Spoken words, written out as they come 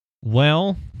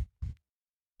Well,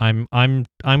 I'm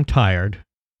tired.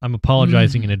 I'm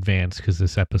apologizing in advance because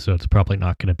this episode's probably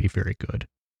not going to be very good.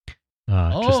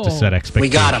 Just to set expectations. We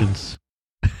got him.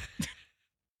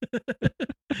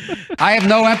 I have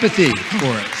no empathy for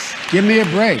us. Give me a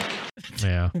break.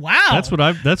 Yeah. Wow. That's what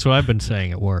I've been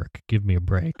saying at work. Give me a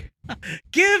break.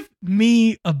 Give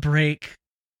me a break.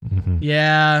 Mm-hmm.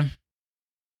 Yeah.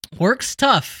 Work's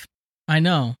tough. I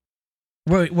know.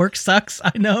 Work sucks.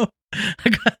 I know.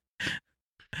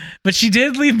 But she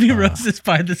did leave me roses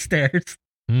by the stairs.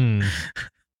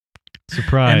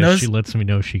 Surprise. She lets me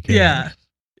know she cares.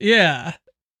 Yeah.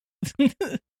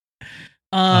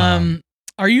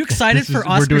 Are you excited for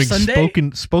Oscar Sunday? We're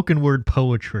doing spoken word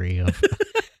poetry of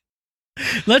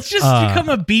Let's just become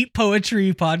a beat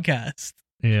poetry podcast.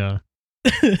 Yeah.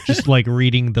 Just like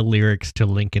reading the lyrics to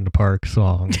Linkin Park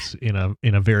songs in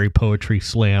a very poetry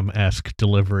slam-esque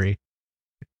delivery.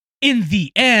 In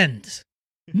the end,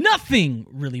 nothing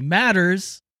really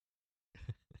matters.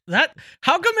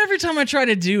 How come every time I try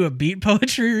to do a beat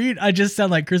poetry read, I just sound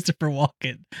like Christopher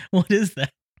Walken? What is that?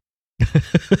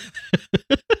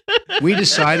 We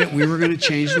decided we were going to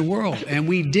change the world, and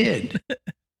we did.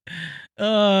 It's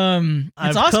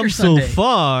I've Oscar come Sunday. so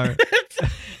far.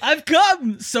 I've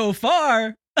come so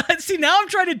far. See, now I'm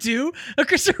trying to do a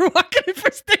Christopher Walken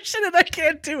impersonation, and I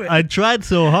can't do it. I tried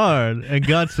so hard and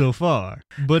got so far,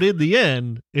 but in the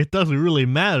end, it doesn't really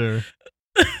matter.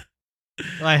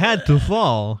 I had to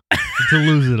fall to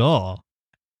lose it all.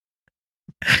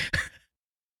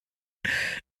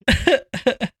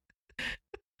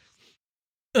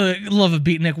 Love a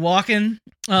beatnik walking.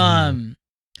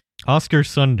 Oscar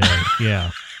Sunday,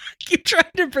 yeah. I keep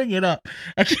trying to bring it up.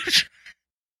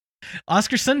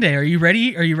 Oscar Sunday, are you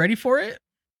ready? Are you ready for it?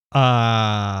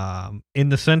 In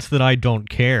the sense that I don't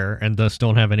care and thus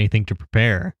don't have anything to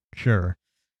prepare. Sure.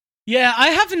 Yeah, I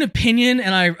have an opinion,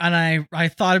 and I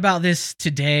thought about this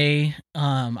today.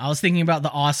 I was thinking about the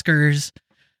Oscars.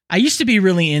 I used to be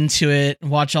really into it,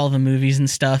 watch all the movies and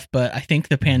stuff, but I think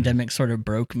the pandemic sort of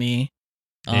broke me.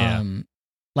 Yeah.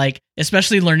 Like,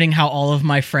 especially learning how all of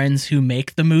my friends who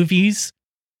make the movies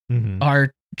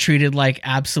are treated like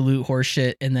absolute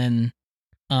horseshit, and then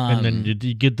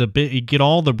you get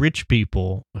all the rich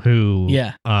people who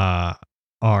are,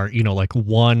 like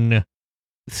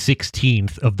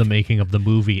 1/16 of the making of the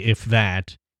movie, if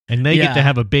that, and they get to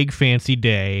have a big fancy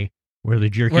day where they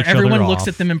jerk each other off. Where everyone looks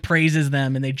at them and praises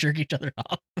them, and they jerk each other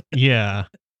off. Yeah.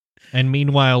 And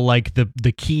meanwhile, like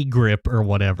the key grip or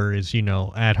whatever is,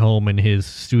 at home in his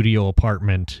studio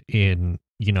apartment in,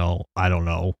 I don't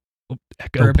know,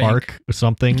 Echo Burbank. Park or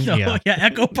something. No, yeah,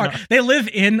 Echo Park. They live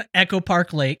in Echo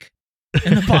Park Lake,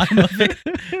 in the bottom of it,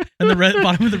 in the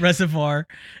bottom of the reservoir.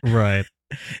 Right.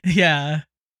 Yeah.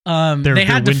 Their they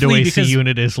had to window flee AC because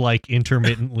unit is like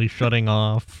intermittently shutting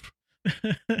off.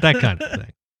 That kind of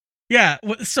thing. Yeah.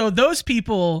 So those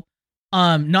people,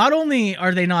 not only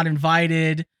are they not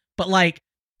invited, but like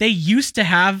they used to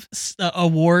have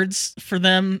awards for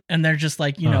them, and they're just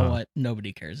like, you know what?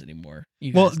 Nobody cares anymore.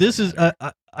 Well, this is,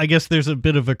 I guess there's a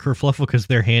bit of a kerfluffle because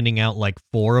they're handing out like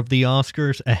 4 of the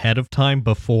Oscars ahead of time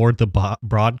before the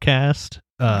broadcast.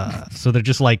 So they're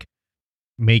just like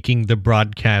making the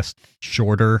broadcast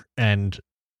shorter, and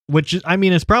which is, I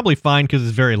mean, it's probably fine because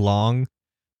it's very long,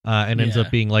 and ends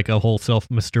up being like a whole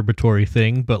self-masturbatory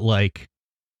thing. But like,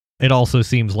 it also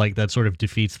seems like that sort of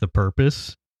defeats the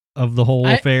purpose of the whole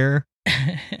affair.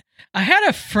 I had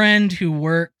a friend who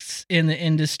works in the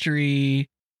industry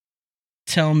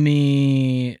tell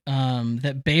me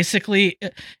that basically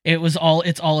it's all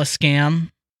a scam.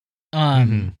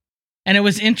 And it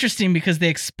was interesting because they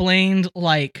explained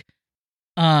like,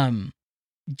 do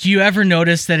you ever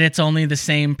notice that it's only the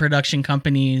same production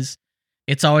companies?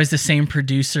 It's always the same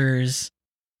producers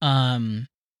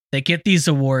that get these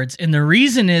awards. And the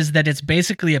reason is that it's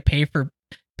basically a pay for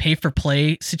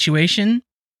play situation,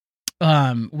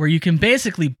 where you can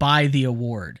basically buy the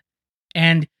award,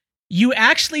 and you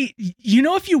actually,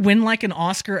 if you win like an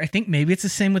Oscar, I think maybe it's the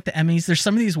same with the Emmys. There's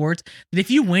some of these awards that if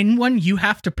you win one, you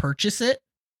have to purchase it,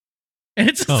 and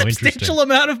it's a substantial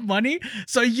amount of money.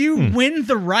 So you win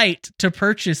the right to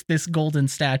purchase this golden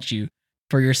statue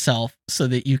for yourself so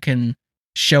that you can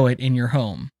show it in your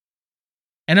home.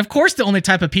 And of course, the only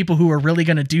type of people who are really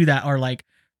going to do that are like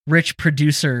rich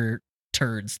producer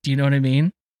turds. Do you know what I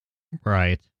mean?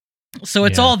 Right. So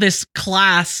it's all this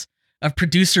class of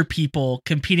producer people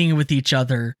competing with each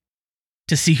other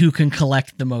to see who can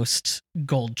collect the most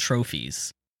gold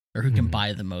trophies or who can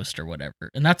buy the most or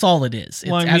whatever. And that's all it is. It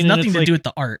has nothing to do with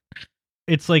the art.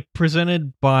 It's like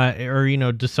presented by,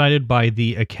 or, decided by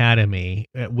the Academy,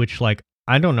 which like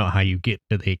I don't know how you get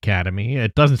to the Academy.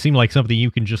 It doesn't seem like something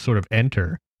you can just sort of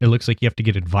enter. It looks like you have to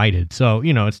get invited. So,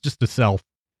 it's just a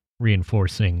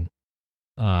self-reinforcing,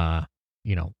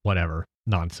 whatever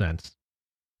nonsense.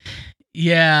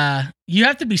 Yeah. You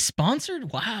have to be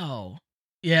sponsored? Wow.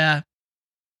 Yeah.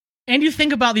 And you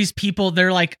think about these people,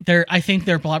 I think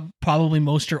they're probably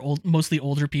mostly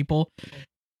older people.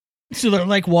 So they're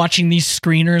like watching these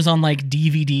screeners on like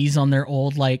DVDs on their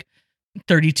old like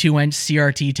 32-inch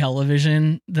CRT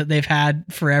television that they've had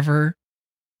forever.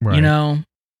 Right.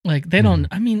 Like they don't,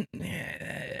 I mean,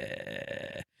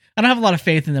 I don't have a lot of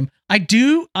faith in them. I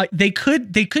do. They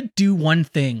could do one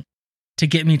thing to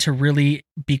get me to really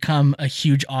become a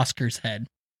huge Oscars head.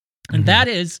 And that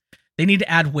is they need to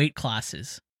add weight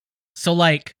classes. So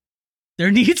like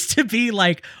there needs to be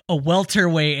like a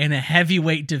welterweight and a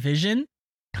heavyweight division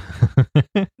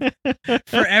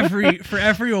for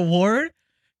every award.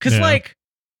 Cause like,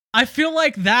 I feel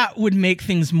like that would make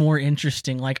things more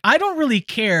interesting. Like, I don't really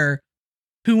care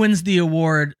who wins the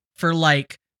award for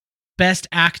like best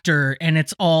actor. And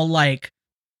it's all like,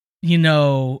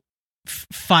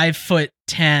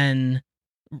 5'10"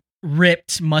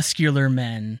 ripped muscular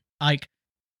men. Like,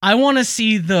 I want to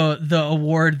see the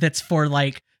award that's for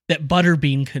like that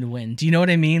Butterbean could win. Do you know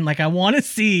what I mean? Like, I want to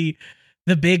see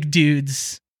the big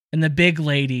dudes and the big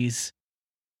ladies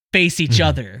face each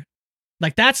other.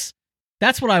 Like that's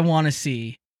what I want to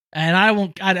see.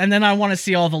 And and then I want to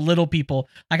see all the little people.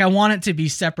 Like I want it to be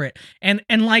separate. And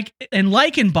like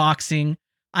in boxing,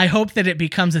 I hope that it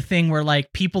becomes a thing where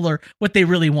like people are what they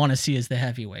really want to see is the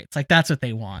heavyweights. Like that's what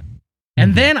they want.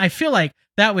 And then I feel like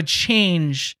that would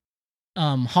change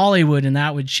Hollywood, and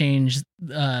that would change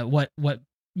what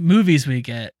movies we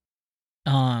get.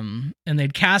 And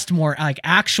they'd cast more like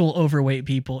actual overweight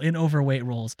people in overweight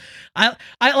roles. I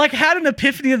like had an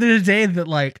epiphany the other day that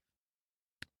like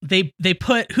they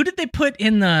put, who did they put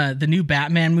in the new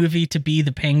Batman movie to be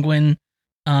the Penguin?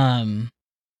 I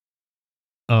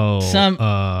don't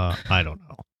know.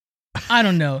 I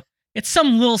don't know. It's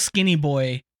some little skinny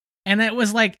boy. And it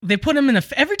was like, they put him in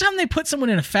every time they put someone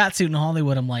in a fat suit in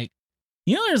Hollywood, I'm like,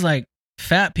 there's like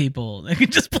fat people that can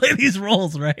just play these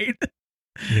roles, right?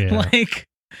 Yeah. Like,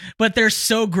 but they're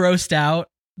so grossed out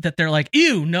that they're like,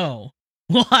 ew, no,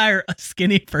 we'll hire a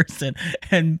skinny person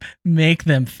and make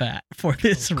them fat for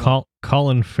this role.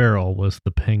 Colin Farrell was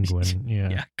the Penguin.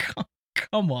 Yeah.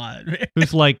 Come on, man.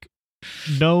 Who's like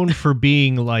known for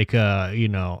being like a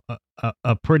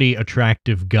pretty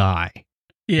attractive guy.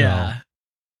 Yeah.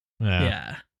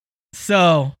 Yeah.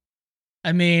 So,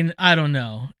 I mean, I don't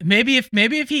know. Maybe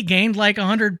if he gained like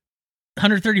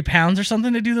 130 pounds or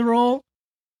something to do the role.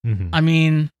 I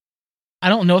mean, I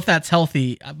don't know if that's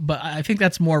healthy, but I think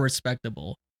that's more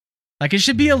respectable. Like, it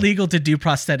should be illegal to do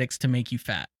prosthetics to make you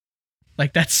fat.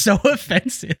 Like, that's so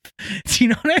offensive. Do you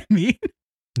know what I mean?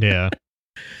 Yeah.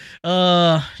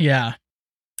 Yeah.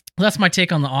 That's my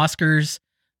take on the Oscars.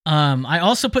 I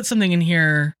also put something in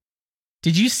here.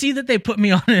 Did you see that they put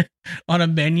me on a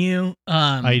menu?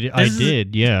 I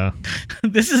did. Yeah.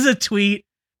 This is a tweet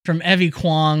from Evie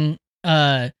Kwong.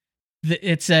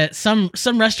 It's at some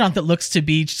restaurant that looks to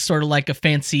be sort of like a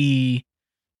fancy,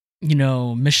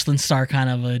 Michelin star kind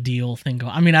of a deal thing.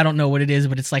 I mean, I don't know what it is,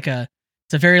 but it's a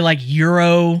very like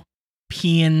European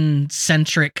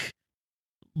centric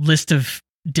list of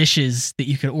dishes that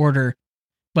you could order.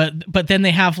 But then they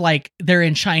have like, they're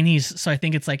in Chinese. So I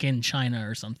think it's like in China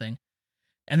or something.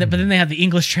 And then, but then they have the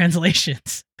English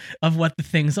translations of what the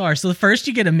things are. So the first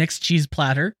you get a mixed cheese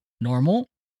platter, normal.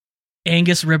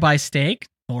 Angus ribeye steak,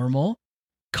 normal.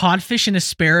 Codfish and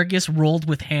asparagus rolled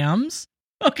with hams.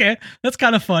 Okay, that's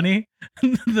kind of funny.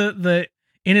 The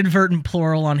inadvertent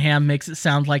plural on ham makes it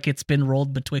sound like it's been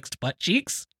rolled betwixt butt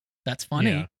cheeks. That's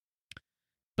funny. Yeah.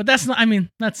 But that's not, I mean,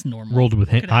 that's normal. Rolled with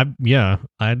ham.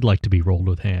 I'd like to be rolled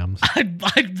with hams. I'd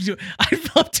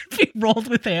love to be rolled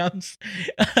with hams.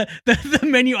 The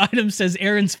menu item says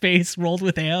Aaron's face rolled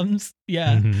with hams.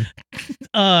 Yeah.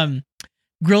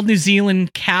 Grilled New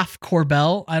Zealand calf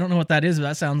corbel. I don't know what that is, but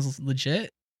that sounds legit.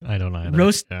 I don't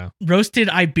know. Roasted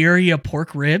Iberia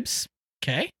pork ribs.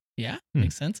 Okay. Yeah.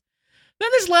 Makes sense. Then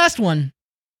this last one.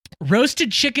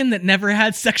 Roasted chicken that never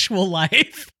had sexual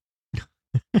life.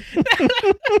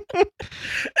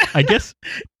 I guess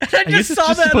it's just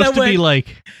supposed to be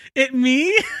like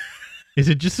me. Is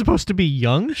it just supposed to be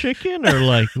young chicken or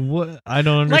like what? I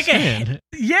don't understand.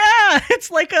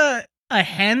 It's like a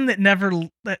hen that never.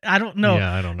 I don't know.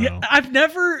 Yeah, I don't know. Yeah,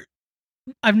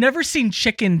 I've never seen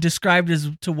chicken described as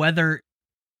to whether.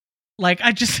 Like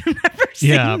I just never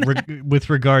seen that. With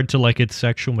regard to like its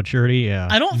sexual maturity, yeah.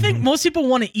 I don't think most people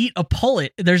want to eat a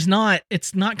pullet. It's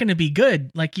not going to be good.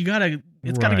 Like you gotta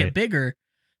It's got to Right. get bigger.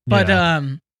 But Yeah.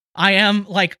 I am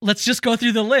like, let's just go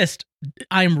through the list.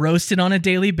 I'm roasted on a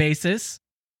daily basis,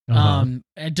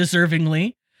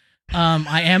 deservingly.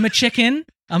 I am a chicken.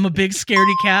 I'm a big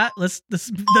scaredy cat. That's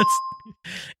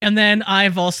and then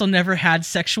I've also never had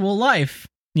sexual life,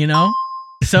 you know?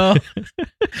 So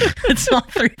it's all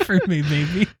 3 for me,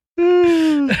 baby.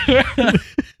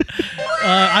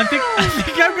 I think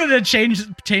I'm gonna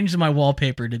change my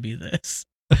wallpaper to be this.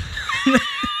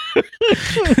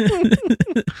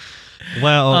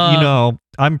 Well,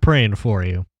 I'm praying for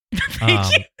you.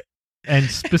 Thank you. And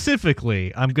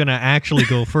specifically, I'm going to actually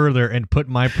go further and put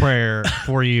my prayer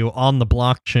for you on the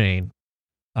blockchain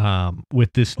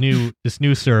with this new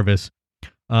service.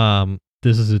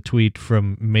 This is a tweet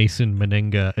from Mason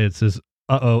Meninga. It says,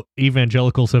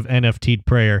 evangelicals have NFT'd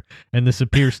prayer. And this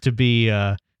appears to be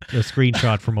a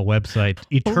screenshot from a website.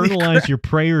 Eternalize your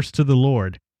prayers to the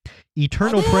Lord.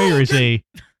 Eternal prayer is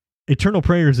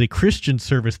a Christian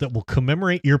service that will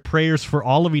commemorate your prayers for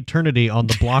all of eternity on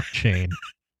the blockchain.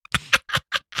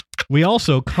 We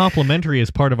also, complimentary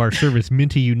as part of our service,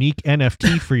 mint a unique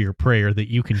NFT for your prayer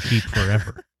that you can keep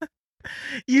forever.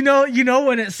 You know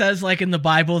when it says like in the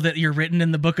Bible that you're written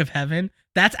in the book of heaven?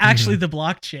 That's actually the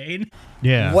blockchain.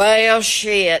 Yeah. Well,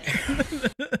 shit.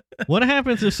 What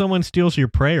happens if someone steals your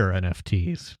prayer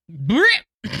NFTs?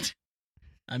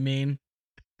 I mean,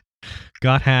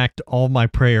 got hacked, all my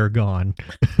prayer gone.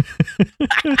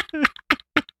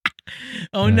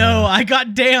 oh no, I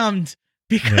got damned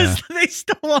because they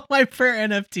stole all my prayer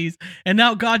NFTs, and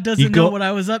now God doesn't know what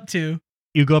I was up to.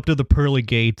 You go up to the pearly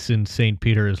gates, and St.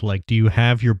 Peter is like, "Do you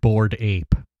have your bored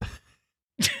ape?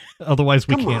 Otherwise,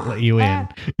 we can't let you in."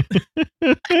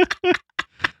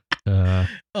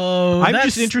 I'm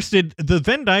just interested. The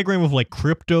Venn diagram of like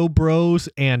crypto bros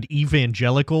and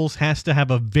evangelicals has to have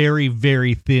a very,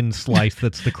 very thin slice.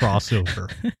 That's the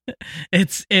crossover.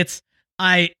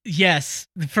 Yes,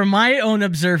 from my own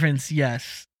observance,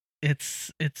 yes,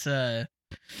 it's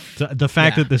the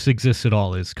fact that this exists at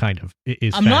all is kind of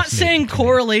is. I'm not saying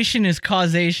correlation is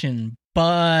causation,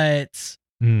 but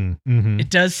it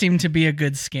does seem to be a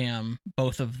good scam,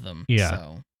 both of them. Yeah.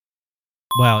 So.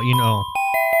 Well,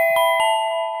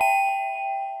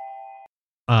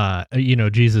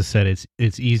 Jesus said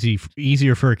it's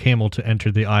easier for a camel to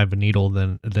enter the eye of a needle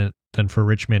than for a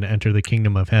rich man to enter the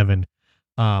kingdom of heaven.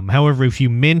 However, if you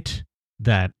mint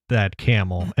that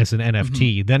camel as an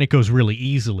NFT, then it goes really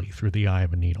easily through the eye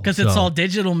of a needle. Because it's all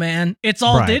digital, man. It's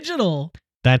all digital.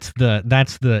 That's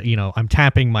the I'm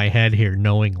tapping my head here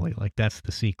knowingly. Like that's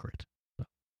the secret. So,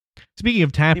 speaking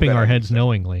of tapping our heads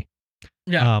knowingly.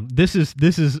 Yeah. This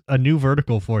is a new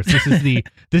vertical for us. This is the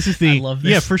I love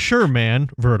this. Yeah, for sure, man.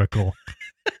 Vertical.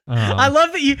 I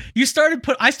love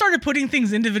that I started putting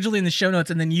things individually in the show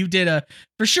notes, and then you did a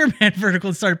for sure, man, vertical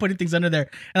and started putting things under there.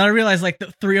 And I realized like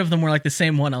the 3 of them were like the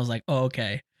same one. I was like, oh,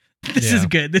 okay. This is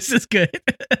good. This is good.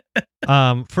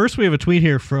 First we have a tweet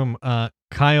here from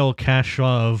Kyle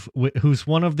Kashov, who's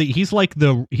he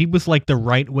was like the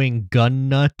right-wing gun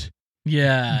nut.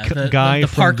 Yeah, guy the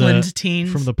Parkland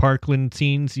teens. From the Parkland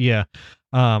teens, yeah.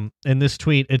 In this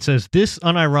tweet, it says, "This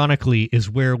unironically is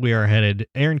where we are headed."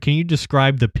 Aaron, can you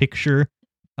describe the picture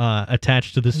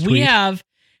attached to this tweet? We have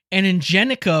an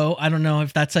Ingenico, I don't know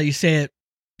if that's how you say it,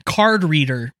 card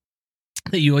reader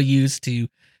that you will use to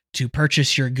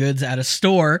purchase your goods at a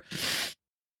store.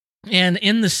 And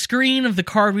in the screen of the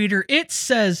card reader, it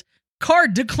says,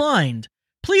 "Card declined.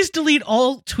 Please delete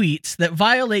all tweets that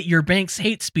violate your bank's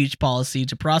hate speech policy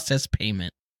to process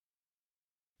payment."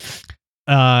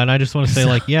 And I just want to say,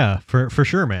 like, yeah, for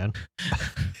sure, man.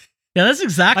 Yeah, that's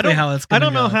exactly how it's going to go.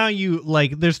 I don't know how you,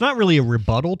 like, there's not really a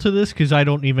rebuttal to this because I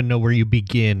don't even know where you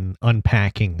begin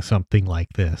unpacking something like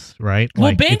this, right? Well,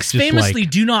 like, banks famously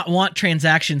do not want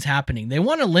transactions happening. They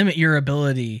want to limit your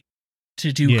ability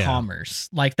to do commerce.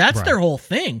 Like, that's their whole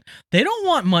thing. They don't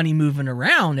want money moving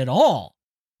around at all.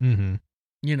 Mm-hmm.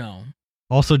 You know.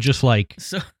 Also, just like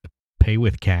pay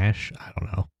with cash. I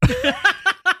don't know.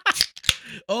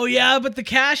 Oh yeah, but the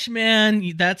cash, man,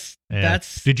 that's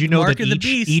Did you know mark that of the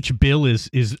beast. each bill is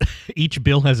each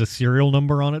bill has a serial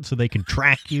number on it so they can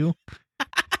track you?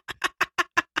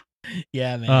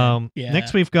 Yeah, man.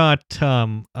 Next we've got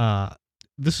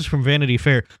this is from Vanity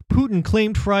Fair. Putin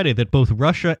claimed Friday that both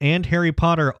Russia and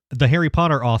the Harry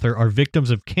Potter author are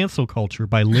victims of cancel culture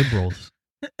by liberals.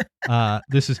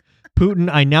 This is Putin.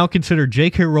 "I now consider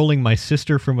J.K. Rowling my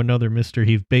sister from another mister."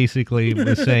 He basically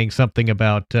was saying something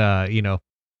about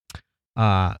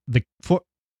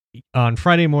on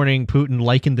Friday morning, Putin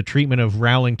likened the treatment of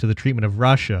Rowling to the treatment of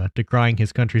Russia, decrying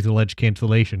his country's alleged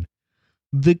cancellation.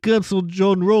 "They canceled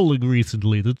John Rowling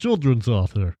recently, the children's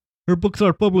author. Her books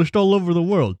are published all over the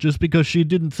world just because she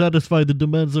didn't satisfy the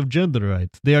demands of gender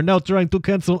rights. They are now trying to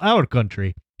cancel our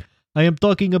country. I am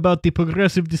talking about the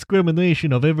progressive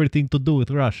discrimination of everything to do with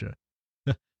Russia.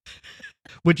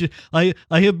 Which I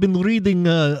have been reading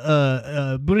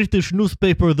British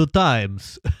newspaper The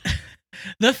Times.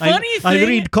 The funny thing, I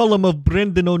read column of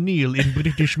Brendan O'Neill in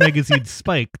British magazine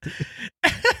Spiked.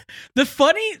 the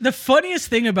funniest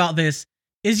thing about this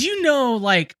is,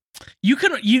 like, you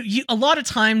a lot of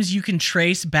times you can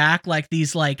trace back like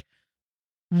these like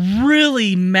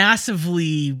really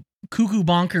massively cuckoo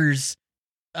bonkers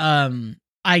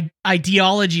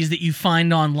ideologies that you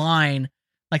find online,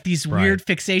 like these weird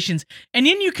fixations, and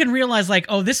then you can realize like,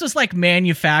 oh, this was like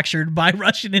manufactured by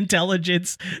Russian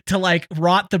intelligence to like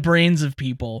rot the brains of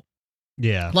people.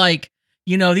 Yeah, like,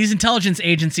 these intelligence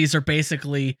agencies are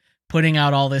basically putting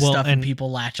out all this stuff and people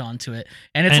latch onto it,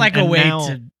 and it's like a way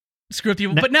to screw with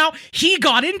people. But now he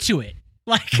got into it,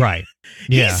 like,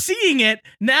 he's seeing it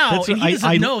now, and he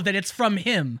doesn't know that it's from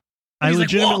him. I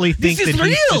legitimately think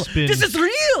that this is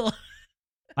real.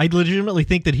 I legitimately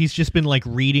think that he's just been like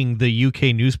reading the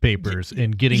UK newspapers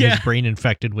and getting his brain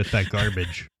infected with that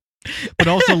garbage. But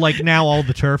also, like, now all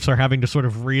the TERFs are having to sort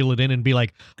of reel it in and be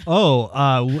like,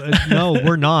 no,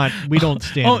 we're not. We don't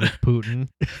stand with Putin.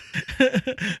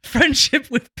 Friendship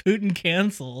with Putin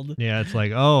canceled. Yeah, it's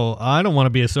like, oh, I don't want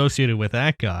to be associated with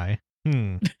that guy.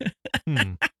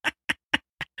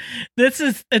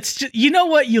 It's just, you know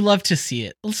what? You love to see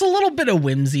it. It's a little bit of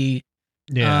whimsy.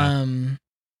 Yeah.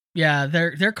 Yeah,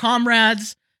 they're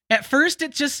comrades. At first,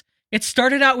 it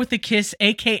started out with a kiss,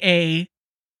 aka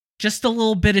just a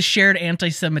little bit of shared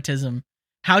anti-Semitism.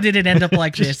 How did it end up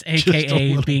like this?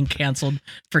 AKA being canceled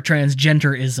for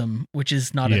transgenderism, which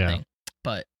is not a thing.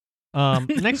 But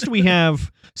next we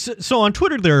have so on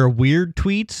Twitter there are weird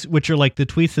tweets, which are like the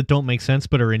tweets that don't make sense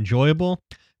but are enjoyable.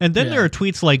 And then there are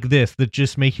tweets like this that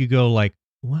just make you go like,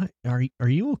 what? Are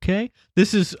you okay?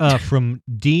 This is from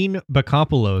Dean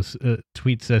Bakopoulos.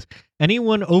 Tweet says,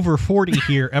 anyone over 40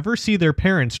 here ever see their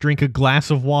parents drink a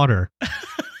glass of water?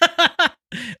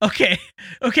 Okay,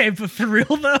 but for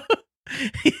real though,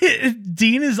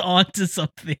 Dean is on to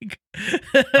something.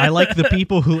 I like the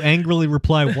people who angrily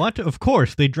reply, what? Of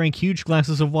course, they drank huge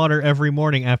glasses of water every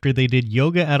morning after they did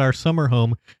yoga at our summer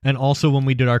home and also when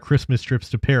we did our Christmas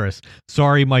trips to Paris.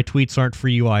 Sorry, my tweets aren't for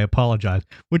you, I apologize.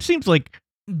 Which seems like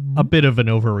a bit of an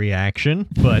overreaction,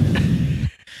 but...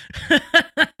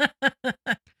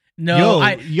 No,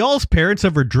 y'all's parents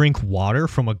ever drink water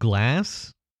from a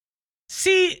glass?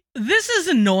 See, this is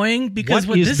annoying because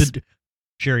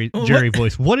Jerry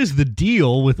voice. What is the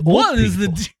deal with old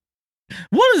people?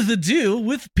 What is the deal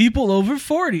with people over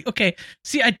 40? Okay,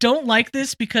 see, I don't like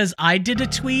this because I did a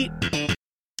tweet,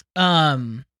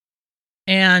 and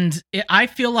I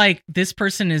feel like this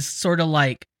person is sort of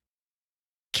like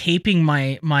caping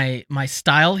my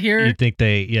style here. You think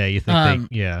they?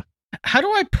 How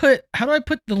do I put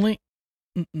the link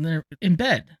there in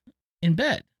bed?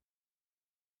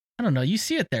 I don't know. You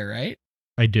see it there, right?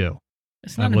 I do.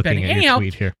 It's not I'm embedding. looking at your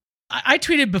tweet here. I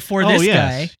tweeted before this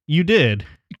guy. You did.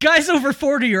 Guys over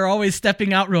 40 are always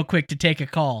stepping out real quick to take a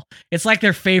call. It's like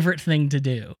their favorite thing to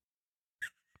do.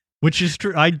 Which is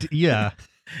true.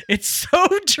 It's so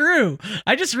true.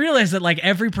 I just realized that like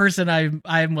every person I'm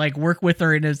like work with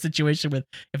or in a situation with,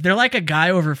 if they're like a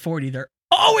guy over 40, they're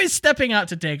always stepping out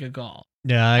to take a call.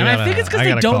 Yeah, I think it's because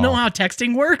they don't know how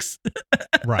texting works.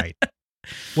 Right.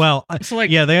 Well, so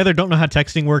like, they either don't know how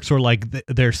texting works or like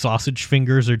their sausage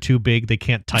fingers are too big. They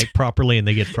can't type properly and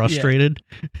they get frustrated.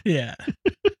 Yeah.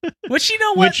 Which, you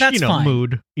know what? That's fine.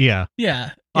 Mood. Yeah.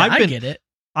 Yeah. I get it.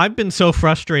 I've been so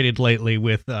frustrated lately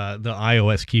with the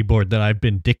iOS keyboard that I've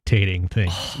been dictating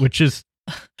things, which is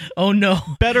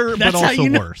better, but also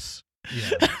worse.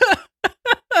 Yeah.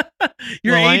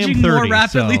 You're aging 30, more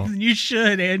rapidly than you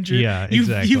should, Andrew. Yeah,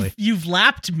 exactly. You've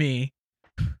lapped me.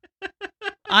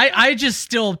 I just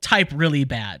still type really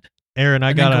bad. Aaron,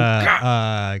 I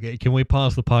gotta. Can we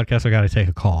pause the podcast? I gotta take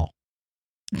a call.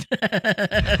 It's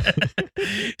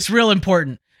real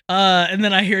important. And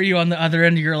then I hear you on the other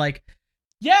end. You're like,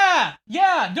 yeah.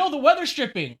 No, the weather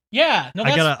stripping. Yeah. No,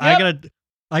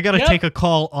 I gotta take a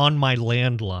call on my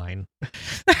landline.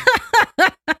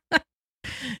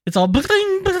 It's all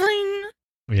bling bling.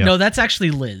 Yep. No, that's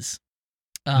actually Liz.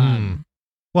 Well,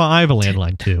 I have a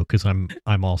landline too because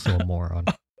I'm also a moron.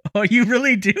 Oh, you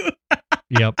really do?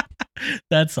 Yep.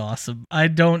 That's awesome. I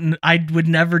would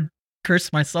never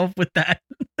curse myself with that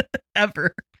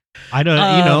ever. I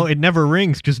don't. It never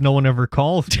rings because no one ever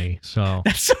calls me. So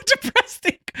that's so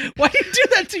depressing. Why do you do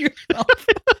that to yourself?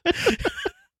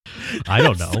 I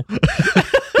don't know.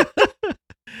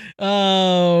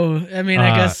 Oh, I mean,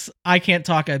 I guess I can't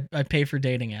talk. I pay for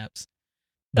dating apps.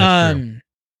 That's true.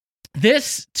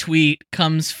 This tweet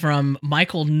comes from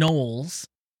Michael Knowles.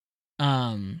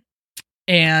 And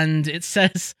it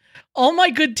says, all my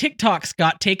good TikToks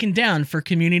got taken down for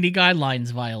community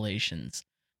guidelines violations.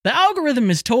 The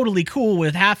algorithm is totally cool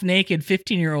with half-naked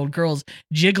 15-year-old girls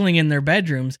jiggling in their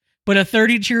bedrooms, but a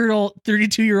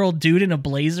 32-year-old dude in a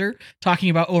blazer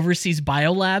talking about overseas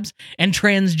biolabs and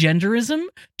transgenderism?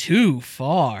 Too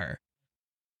far.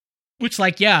 Which,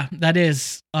 like, yeah, that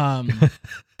is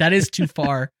too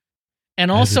far.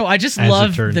 And also, I just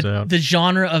love the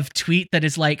genre of tweet that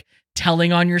is, like,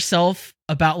 telling on yourself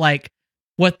about, like,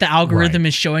 what the algorithm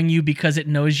is showing you because it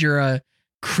knows you're a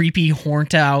creepy,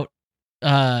 horned-out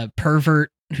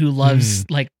pervert who loves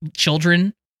like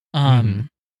children.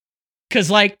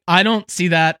 Cause like I don't see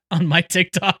that on my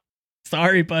TikTok.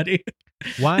 Sorry, buddy.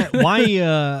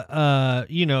 Why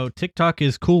you know, TikTok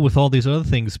is cool with all these other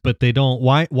things, but they don't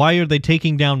why are they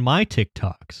taking down my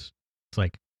TikToks? It's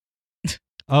like,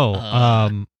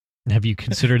 have you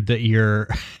considered that they're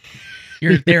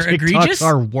TikToks egregious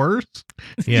are worse?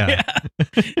 Yeah.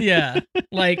 Yeah.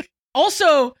 Like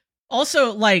also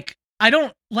like I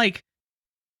don't like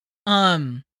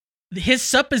his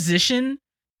supposition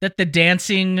that the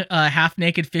dancing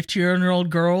half-naked 15-year-old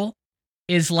girl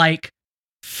is like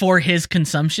for his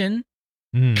consumption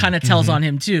kind of tells on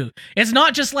him too. It's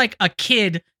not just like a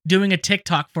kid doing a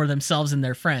TikTok for themselves and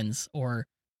their friends, or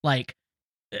like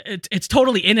it's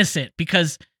totally innocent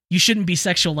because you shouldn't be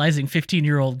sexualizing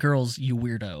 15-year-old girls, you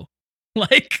weirdo.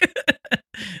 Like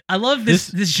I love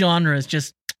this genre. Is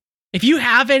just, if you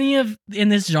have any of in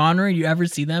this genre, you ever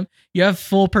see them, you have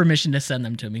full permission to send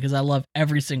them to me because I love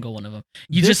every single one of them.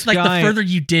 You just like the further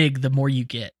you dig, the more you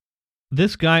get.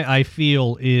 This guy, I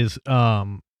feel, is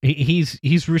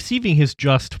he's receiving his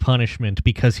just punishment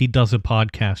because he does a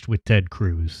podcast with Ted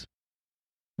Cruz.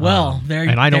 Well,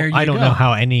 I don't know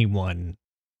how anyone,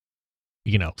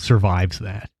 you know, survives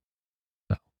that.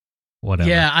 So whatever.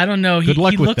 Yeah, I don't know. Good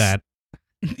luck with that.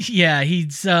 Yeah,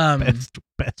 he's best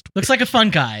looks like a fun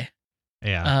guy.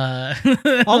 Yeah.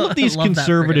 All of these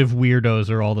conservative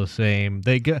weirdos are all the same.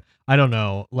 I don't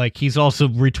know. Like, he's also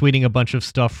retweeting a bunch of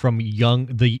stuff from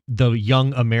the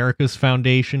Young America's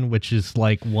Foundation, which is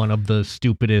like one of the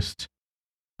stupidest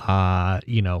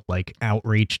you know, like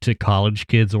outreach to college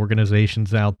kids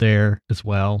organizations out there as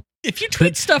well. If you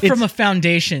tweet stuff from a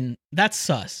foundation, that's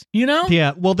sus, you know?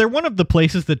 Yeah, well, they're one of the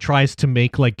places that tries to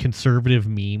make, like, conservative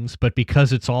memes, but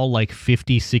because it's all, like,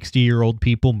 50, 60-year-old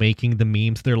people making the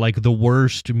memes, they're, like, the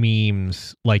worst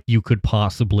memes, like, you could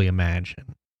possibly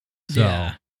imagine.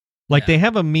 So, they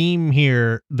have a meme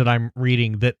here that I'm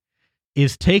reading that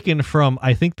is taken from,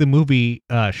 I think, the movie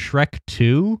Shrek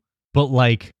 2, but,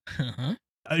 like,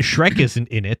 Shrek isn't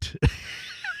in it.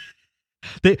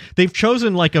 They've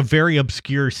chosen like a very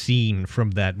obscure scene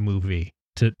from that movie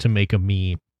to make a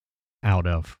meme out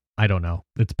of. I don't know.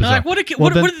 It's bizarre. Like, what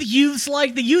are the youths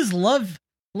like? The youths love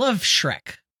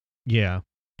Shrek. Yeah.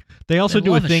 They also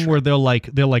do a thing where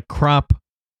they'll crop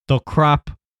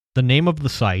the name of the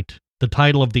site, the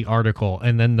title of the article,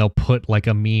 and then they'll put like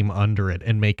a meme under it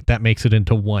and makes it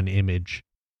into one image.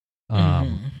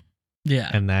 Yeah.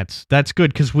 And that's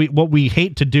good because what we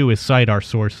hate to do is cite our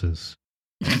sources.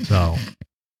 So,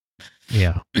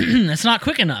 yeah. It's not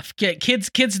quick enough.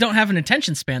 Kids don't have an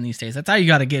attention span these days. That's how you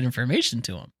got to get information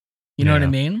to them. You know what I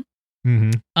mean?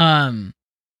 Mm-hmm.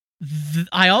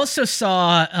 I also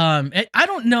saw, I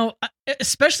don't know,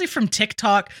 especially from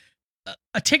TikTok.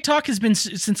 TikTok has been,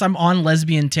 since I'm on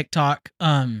lesbian TikTok,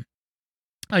 I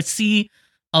see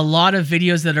a lot of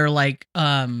videos that are like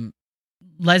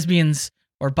lesbians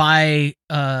or bi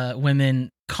women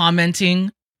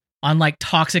commenting on like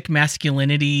toxic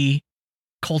masculinity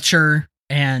culture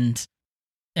and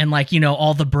like, you know,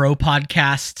 all the bro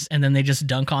podcasts, and then they just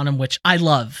dunk on them, which I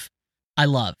love.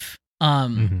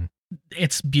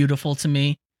 It's beautiful to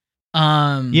me.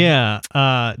 Yeah.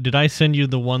 Did I send you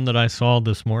the one that I saw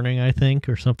this morning, I think,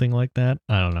 or something like that?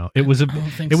 I don't know. It was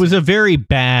a very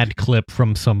bad clip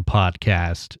from some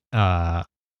podcast.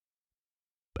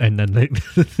 And then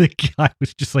the guy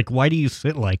was just like, why do you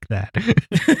sit like that?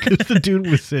 Because the dude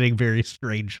was sitting very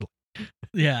strangely.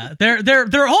 Yeah,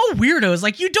 they're all weirdos.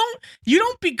 Like, you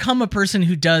don't become a person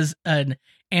who does an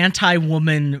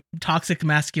anti-woman toxic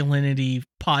masculinity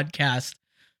podcast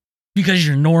because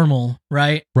you're normal,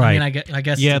 right? Right. I mean, I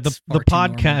guess. Yeah, the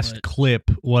podcast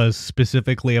clip was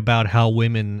specifically about how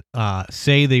women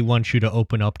say they want you to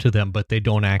open up to them, but they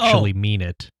don't actually mean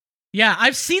it. Yeah,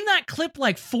 I've seen that clip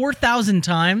like 4,000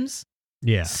 times.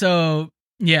 Yeah. So,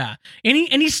 yeah. And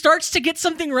he starts to get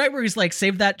something right where he's like,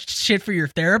 save that shit for your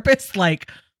therapist. Like,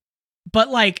 But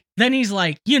like, then he's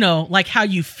like, you know, like how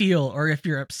you feel or if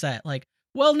you're upset. Like,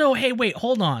 well, no, hey, wait,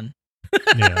 hold on.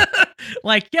 Yeah.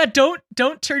 Like, yeah, don't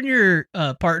turn your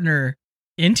partner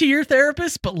into your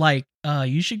therapist, but like,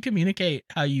 you should communicate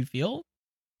how you feel.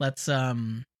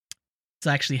 It's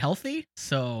actually healthy.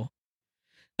 So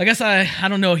I guess I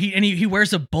don't know. He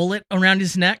wears a bullet around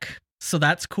his neck, so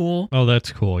that's cool. Oh,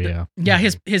 that's cool. Yeah. Yeah,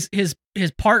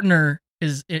 his partner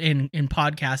is in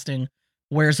podcasting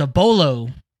wears a bolo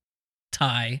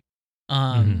tie,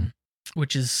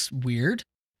 which is weird.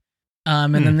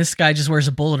 And then this guy just wears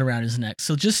a bullet around his neck.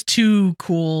 So just two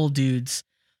cool dudes.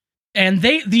 And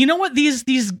you know what these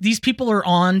people are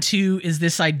on to is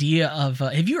this idea of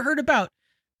have you heard about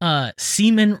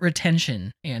semen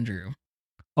retention, Andrew?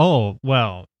 Oh,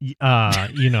 well, you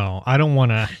know, I don't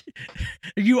want to.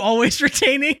 Are you always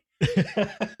retaining?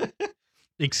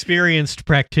 Experienced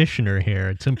practitioner here.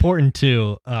 It's important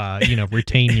to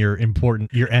retain your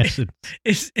essence.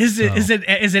 Is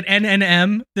it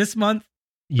NNM this month?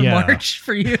 Yeah. March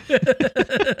for you.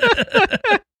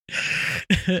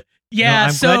 Yeah, no,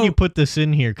 I'm glad you put this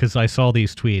in here because I saw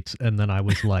these tweets and then I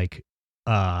was like,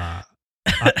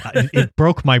 it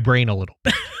broke my brain a little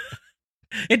bit.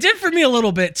 It did for me a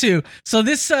little bit too. So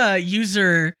this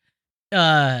user,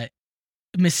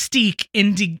 Mystique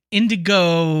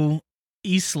Indigo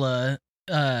Isla,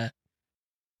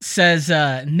 says,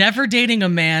 never dating a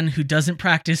man who doesn't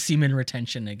practice semen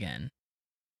retention again.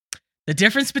 The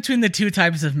difference between the two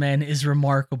types of men is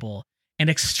remarkable and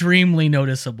extremely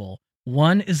noticeable.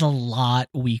 One is a lot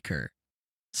weaker.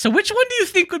 So which one do you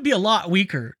think would be a lot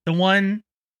weaker? The one...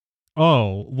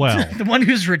 Oh, well... the one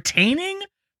who's retaining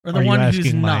or the one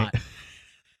who's not?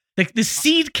 Like the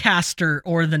seed caster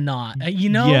or the not? You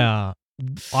know? Yeah.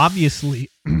 Obviously.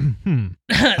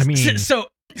 I mean...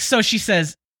 So she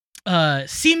says,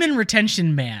 semen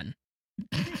retention man.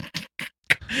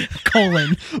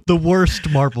 Colon. The worst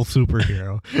Marvel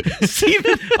superhero.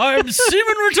 I'm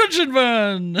semen retention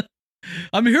man.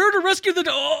 I'm here to rescue the...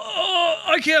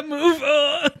 I can't move.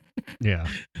 Yeah.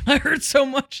 I hurt so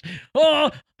much.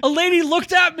 A lady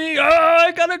looked at me.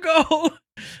 I gotta go.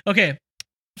 Okay.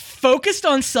 Focused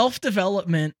on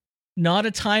self-development, not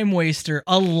a time waster,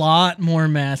 a lot more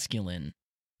masculine.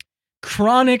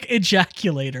 Chronic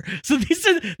ejaculator. So this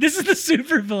is the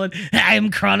supervillain. I am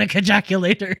chronic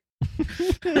ejaculator.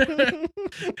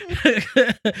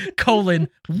 Colon,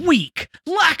 weak,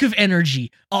 lack of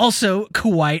energy, also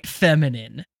quite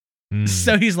feminine.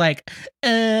 So he's like,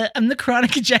 I'm the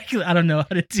chronic ejaculator. I don't know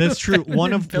how to do. That's true.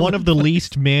 One of the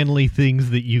least manly things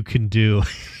that you can do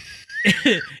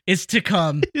is to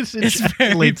come. It's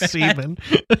ejaculate semen.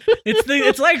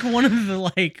 It's like one of the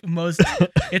like most.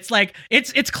 It's like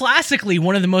it's classically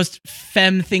one of the most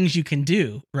femme things you can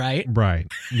do. Right. Right.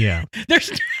 Yeah.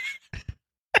 There's.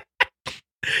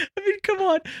 I mean, come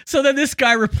on. So then this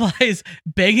guy replies,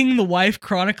 begging the wife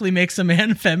chronically makes a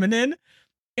man feminine.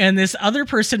 And this other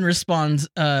person responds,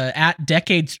 at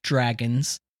Decades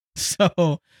Dragons.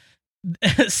 So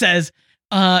says,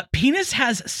 penis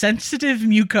has sensitive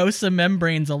mucosa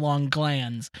membranes along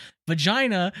glands.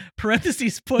 Vagina,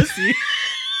 parentheses, pussy.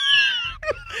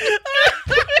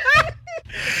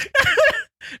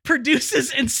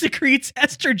 Produces and secretes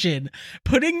estrogen.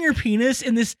 Putting your penis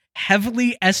in this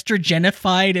heavily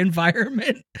estrogenified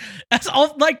environment. That's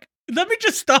all. Like, let me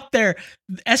just stop there.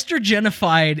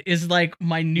 Estrogenified is like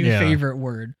my new favorite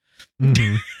word.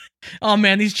 Mm-hmm. Oh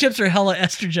man, these chips are hella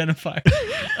estrogenified.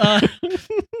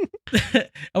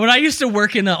 When I used to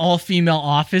work in an all-female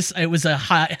office, it was a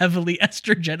heavily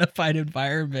estrogenified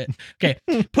environment. Okay,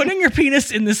 putting your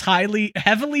penis in this heavily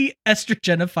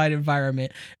estrogenified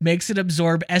environment makes it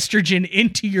absorb estrogen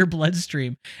into your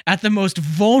bloodstream at the most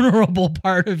vulnerable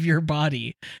part of your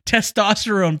body.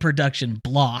 Testosterone production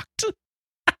blocked.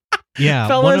 Yeah,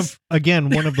 Fellas,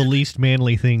 one of the least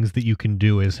manly things that you can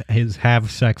do is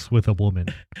have sex with a woman.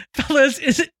 Fellas,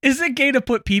 is it gay to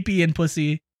put pee-pee in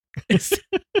pussy?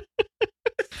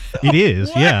 It is.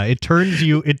 What? Yeah, it turns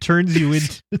you into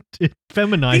it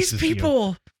feminizes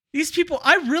These people,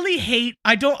 I really hate.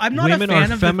 I'm not Women a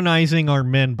fan are of feminizing our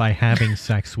men by having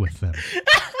sex with them.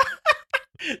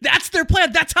 That's their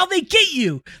plan. That's how they get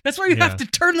you. That's why you have to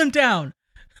turn them down.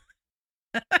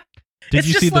 Did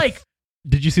you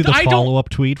see the follow-up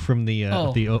tweet from the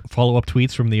follow-up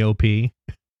tweets from the OP?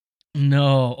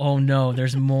 No. Oh no,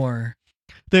 there's more.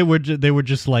 They were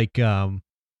just like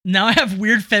now I have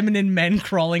weird feminine men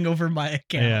crawling over my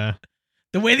account. Yeah.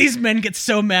 The way these men get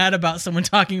so mad about someone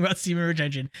talking about semen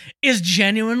retention is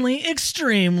genuinely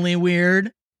extremely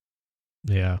weird.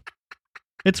 Yeah.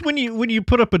 It's when you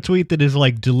put up a tweet that is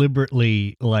like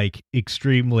deliberately like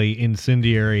extremely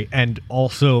incendiary and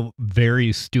also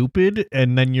very stupid,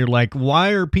 and then you're like, why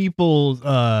are people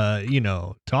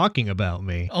talking about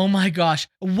me? Oh my gosh.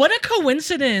 What a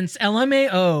coincidence.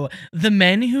 LMAO. The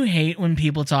men who hate when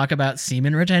people talk about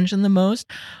semen retention the most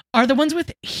are the ones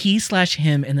with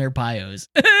he/him in their bios.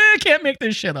 Can't make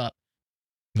this shit up.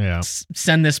 Yeah.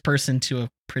 Send this person to a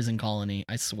prison colony,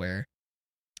 I swear.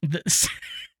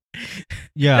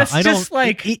 Yeah, That's I just don't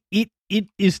like it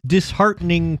is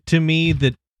disheartening to me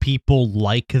that people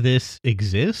like this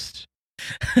exist.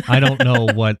 I don't know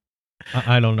what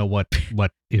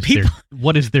is People-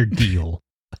 what is their deal.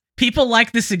 people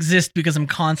like this exist because I'm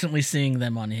constantly seeing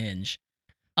them on Hinge.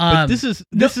 But this is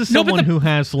someone who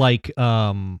has like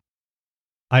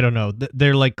I don't know,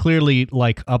 they're like clearly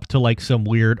like up to like some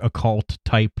weird occult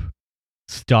type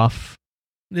stuff.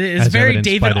 It's as very evidenced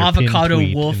David by their pinned Avocado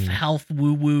tweet Wolf and- health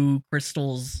woo woo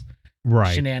crystals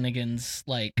Right. shenanigans.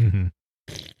 Like hmm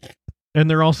And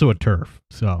they're also a turf,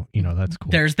 so that's cool.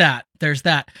 there's that. But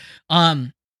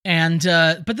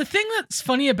the thing that's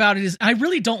funny about it is I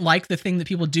really don't like the thing that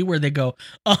people do where they go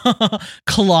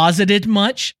closeted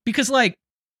much, because like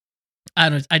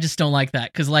I just don't like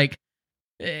that, because like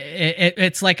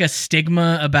it's like a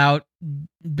stigma about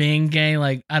being gay.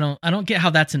 Like I don't get how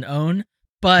that's an own,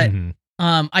 but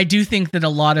Mhm. I do think that a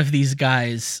lot of these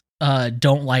guys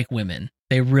don't like women.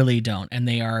 They really don't, and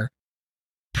they are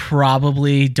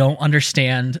probably don't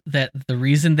understand that the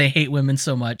reason they hate women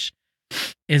so much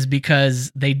is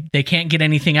because they can't get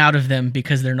anything out of them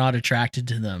because they're not attracted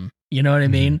to them. You know what I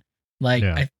mean? Like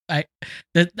Yeah.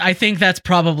 I think that's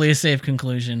probably a safe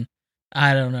conclusion.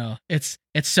 I don't know. It's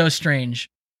so strange.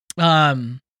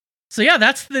 So yeah,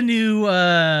 that's the new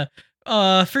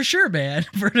for sure, man.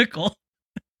 Vertical.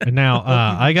 And now Hope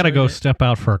you've I gotta go enjoyed it. step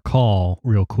out for a call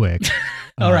real quick.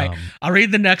 All right. Um, I'll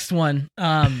read the next one.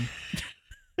 I'm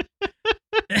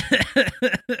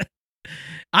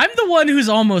the one who's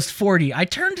almost 40. I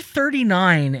turned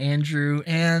 39, Andrew,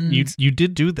 and you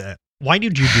did do that. Why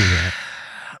did you do that?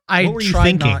 I What were you tried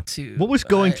thinking? not to. What was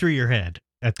going I- through your head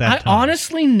at I that time?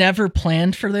 honestly never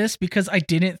planned for this because I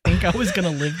didn't think I was going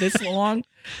to live this long.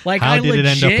 Like How I did it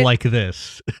end legit- up like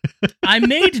this? I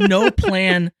made no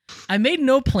plan. I made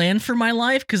no plan for my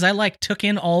life because I like took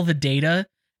in all the data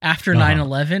after Uh-huh.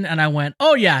 9/11 and I went,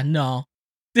 "Oh yeah, no.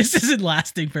 This isn't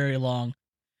lasting very long."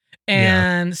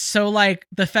 And so like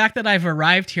the fact that I've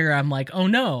arrived here, I'm like, "Oh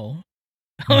no.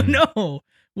 Oh Hmm. no.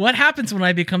 What happens when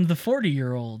I become the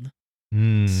 40-year-old?"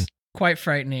 Mm, It's quite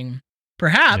frightening.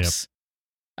 Perhaps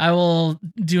I will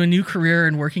do a new career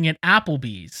in working at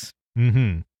Applebee's.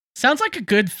 hmm Sounds like a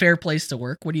good, fair place to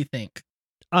work. What do you think?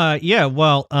 Yeah,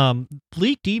 well,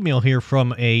 leaked email here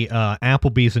from a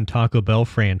Applebee's and Taco Bell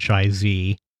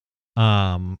franchisee,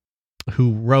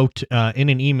 who wrote in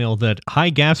an email that high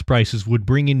gas prices would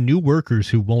bring in new workers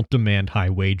who won't demand high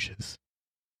wages.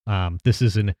 This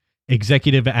is an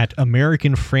executive at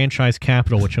American Franchise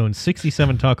Capital, which owns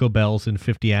 67 Taco Bells and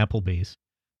 50 Applebee's.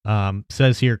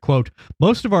 Says here, quote,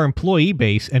 most of our employee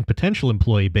base and potential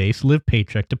employee base live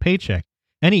paycheck to paycheck.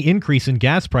 Any increase in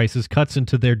gas prices cuts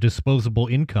into their disposable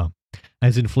income.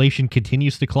 As inflation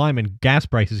continues to climb and gas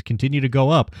prices continue to go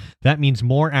up, that means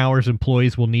more hours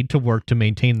employees will need to work to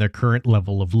maintain their current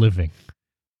level of living.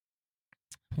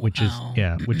 Which Wow.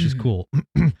 is cool.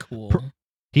 Cool.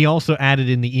 He also added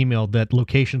in the email that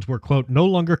locations were, quote, no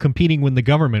longer competing with the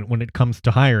government when it comes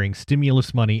to hiring.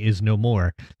 Stimulus money is no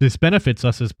more. This benefits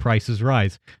us as prices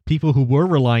rise. People who were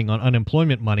relying on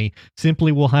unemployment money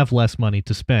simply will have less money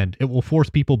to spend. It will force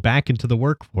people back into the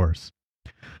workforce.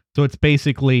 So it's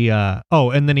basically, and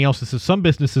then he also says some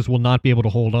businesses will not be able to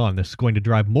hold on. This is going to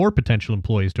drive more potential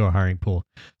employees to our hiring pool.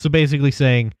 So basically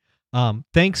saying,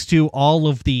 thanks to all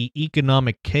of the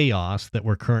economic chaos that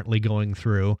we're currently going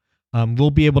through,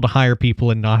 we'll be able to hire people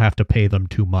and not have to pay them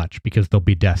too much because they'll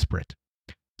be desperate.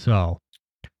 So,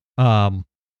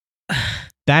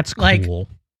 that's Like, cool.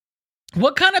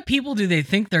 What kind of people do they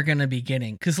think they're going to be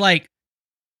getting? Because, like,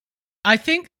 I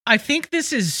think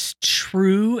this is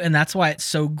true, and that's why it's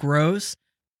so gross.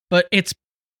 But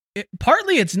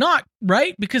partly it's not,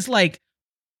 right? Because, like,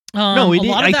 No, a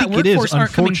lot of I that think it is workforce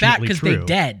aren't coming back unfortunately because they true.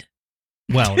 dead.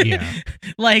 Well, yeah.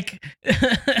 Like,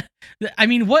 I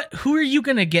mean, who are you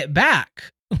going to get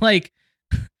back? Like,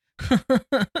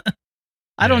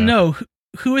 I don't Yeah. know.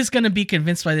 Who is going to be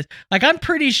convinced by this? Like, I'm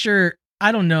pretty sure,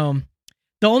 I don't know.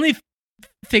 The only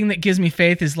thing that gives me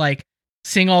faith is like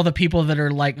seeing all the people that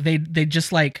are like, they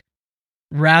just like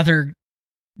rather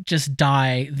just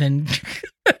die than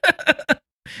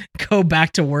go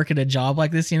back to work at a job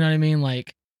like this. You know what I mean?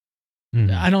 Like,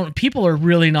 Mhm. People are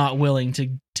really not willing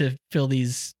to fill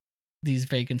these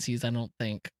vacancies, I don't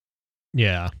think.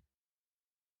 Yeah.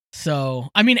 So,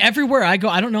 I mean, everywhere I go,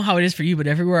 I don't know how it is for you, but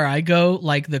everywhere I go,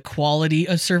 like the quality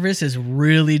of service is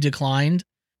really declined.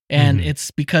 And Mhm.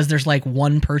 it's because there's like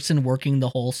one person working the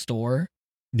whole store.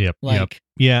 Yep. Like,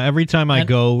 Yeah. Every time I and-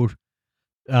 go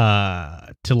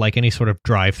to like any sort of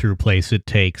drive-through place, it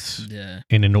takes yeah.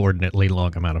 an inordinately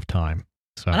long amount of time.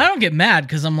 So And I don't get mad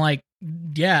because I'm like,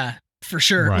 yeah, for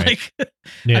sure. Right. Like,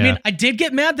 yeah. I mean, I did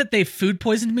get mad that they food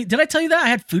poisoned me. Did I tell you that I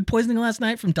had food poisoning last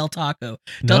night from Del Taco?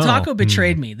 Del No. Taco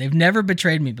betrayed me. They've never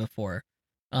betrayed me before.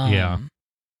 Yeah.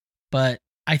 But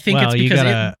I think Well, it's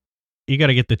because you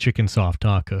gotta get the chicken soft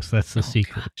tacos. That's the Oh,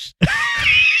 secret. gosh.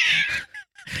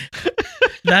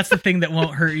 That's the thing that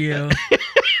won't hurt you.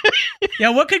 Yeah,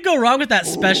 what could go wrong with that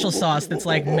special sauce that's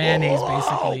like mayonnaise,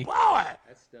 basically?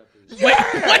 Wait,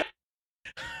 what?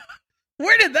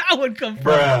 Where did that one come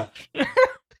from?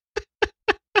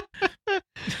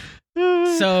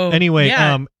 So Anyway,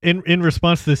 yeah. in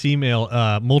response to this email,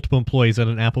 multiple employees at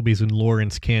an Applebee's in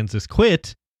Lawrence, Kansas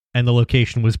quit, and the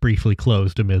location was briefly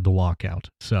closed amid the walkout.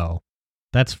 So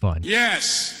that's fun.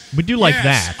 Yes. We do like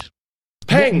Yes. that.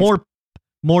 Pangs.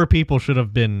 More people should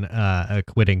have been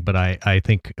quitting, but I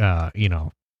think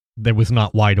there was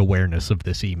not wide awareness of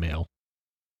this email.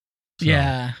 So,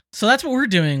 Yeah. So that's what we're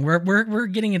doing. We're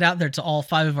getting it out there to all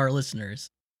 5 of our listeners.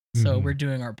 So Mhm. we're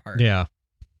doing our part. Yeah.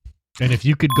 And if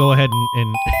you could go ahead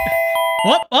and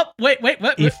Wait.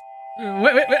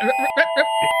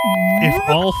 if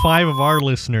all 5 of our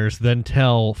listeners then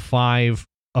tell 5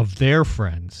 of their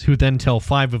friends, who then tell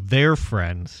 5 of their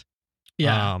friends,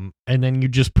 Yeah. and then you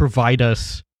just provide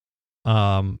us,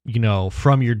 from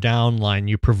your downline,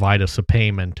 you provide us a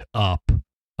payment up,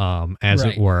 as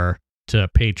Right. it were, to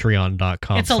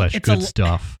patreon.com/good It's a-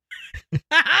 stuff.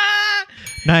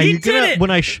 Now He you're did gonna it!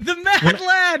 when I The mad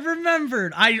lad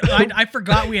remembered. I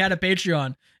forgot we had a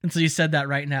Patreon until you said that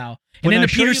right now. And When in I a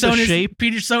show you the shape-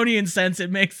 Petersonian sense,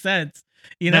 it makes sense.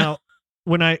 You know?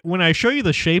 Now, when I show you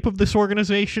the shape of this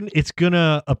organization, it's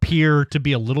gonna appear to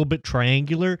be a little bit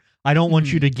triangular. I don't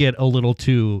want you to get a little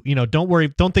too, don't worry,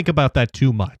 don't think about that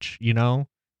too much,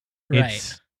 Right.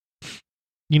 It's,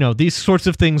 these sorts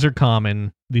of things are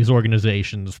common. These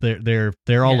organizations, they're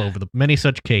all Yeah. over the many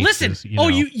such cases. Listen,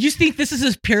 you think this is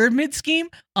a pyramid scheme?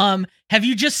 Have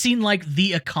you just seen like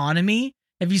The Economy?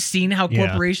 Have you seen how Yeah.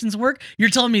 corporations work? You're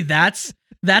telling me that's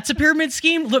a pyramid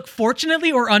scheme? Look, fortunately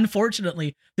or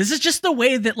unfortunately, this is just the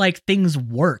way that like things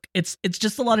work. It's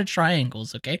just a lot of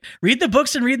triangles, okay? Read the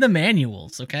books and read the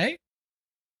manuals, okay?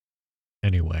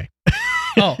 Anyway,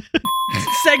 Oh,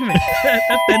 segment.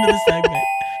 That's the end of the segment.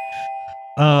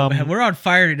 Man, we're on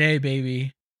fire today,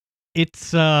 baby.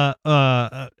 it's a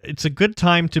good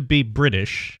time to be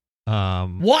British.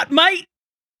 What, mate?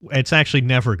 It's actually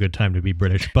never a good time to be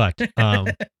British, but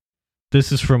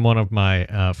this is from one of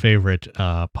my favorite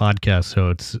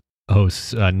podcast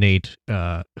hosts, Nate,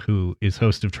 who is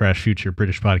host of Trash Future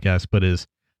British podcast, but is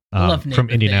Love Nate from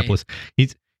with Indianapolis.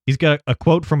 He's got a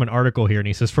quote from an article here, and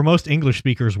he says, "For most English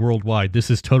speakers worldwide, this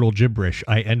is total gibberish.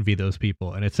 I envy those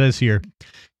people." And it says here,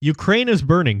 "Ukraine is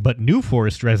burning, but New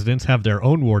Forest residents have their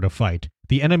own war to fight.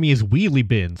 The enemy is wheelie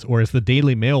bins, or as the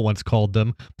Daily Mail once called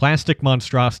them, plastic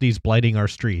monstrosities blighting our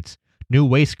streets. New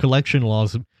waste collection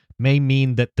laws may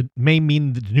mean the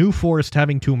New Forest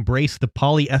having to embrace the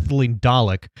polyethylene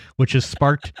Dalek, which has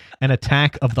sparked an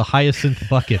attack of the hyacinth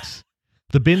buckets.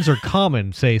 The bins are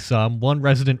common, say some. One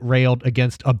resident railed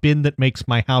against a bin that makes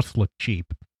my house look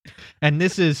cheap." And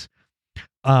this is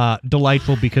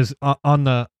delightful because on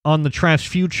the Trash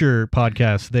Future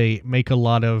podcast, they make a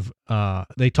lot of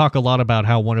they talk a lot about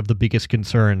how one of the biggest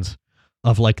concerns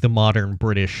of like the modern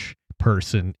British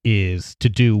person is to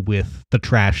do with the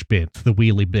trash bins, the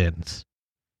wheelie bins.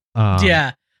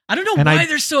 Yeah. I don't know and why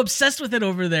they're so obsessed with it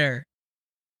over there.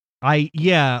 I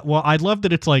love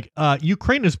that it's like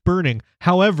Ukraine is burning.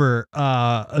 However,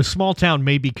 a small town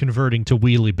may be converting to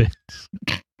wheelie bins,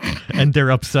 and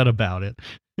they're upset about it.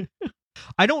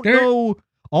 I don't know.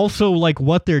 Also, like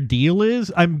what their deal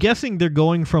is. I'm guessing they're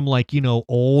going from like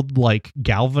old like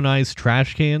galvanized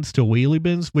trash cans to wheelie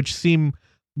bins, which seem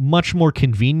much more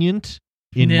convenient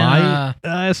in my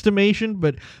estimation.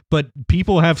 But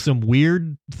people have some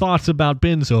weird thoughts about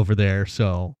bins over there,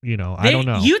 so I don't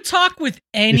know. You talk with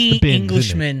any bins, isn't it?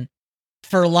 Englishman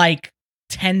for like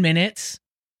 10 minutes,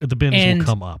 The bins and will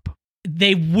come up.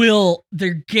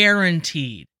 they're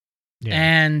guaranteed. Yeah.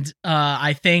 And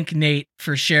I thank Nate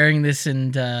for sharing this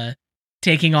and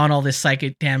taking on all this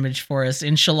psychic damage for us.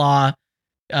 Inshallah,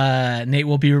 Nate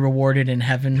will be rewarded in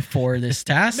heaven for this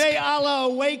task. May Allah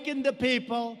awaken the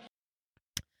people.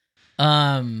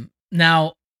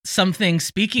 Now, something,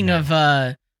 speaking of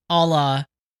Allah,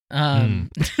 I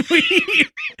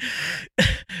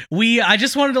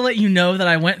just wanted to let you know that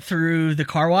I went through the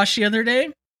car wash the other day.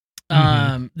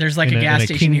 There's like a gas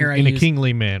station here in a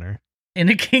kingly manner. In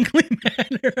a kingly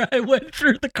manner, I went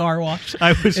through the car wash.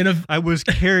 I was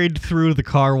carried through the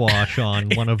car wash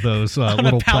on one of those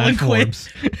little platforms.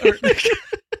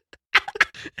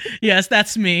 Yes,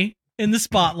 that's me in the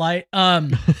spotlight.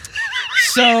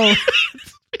 So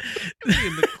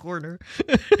in the corner.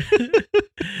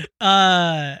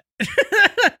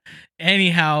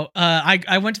 Anyhow,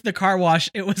 I went to the car wash.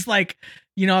 It was like,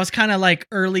 I was kind of like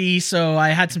early, so I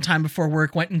had some time before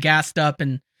work, went and gassed up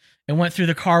and went through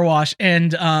the car wash.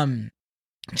 And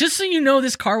just so you know,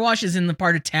 this car wash is in the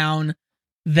part of town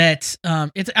that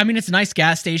it's a nice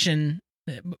gas station,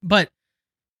 but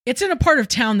it's in a part of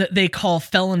town that they call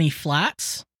Felony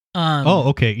Flats.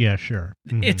 Okay, yeah, sure.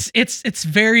 It's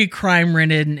very crime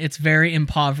ridden. It's very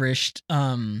impoverished.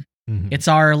 It's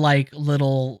our like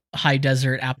little high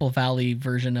desert Apple Valley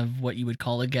version of what you would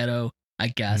call a ghetto, I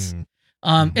guess.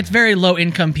 It's very low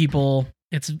income people.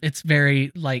 It's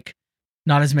very like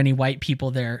not as many white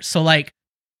people there. So like,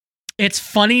 it's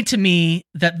funny to me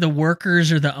that the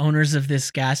workers or the owners of this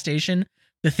gas station,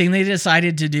 the thing they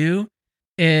decided to do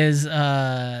is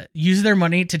use their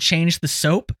money to change the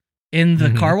soap in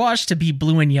the car wash to be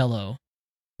blue and yellow.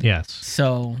 Yes.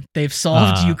 So they've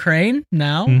solved Ukraine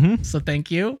now. So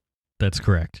thank you. That's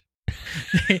correct.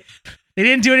 They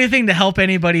didn't do anything to help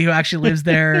anybody who actually lives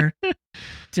there.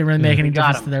 Didn't really make any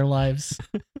difference to their lives.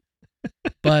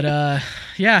 But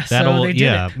yeah, so they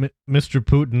did it. Mr.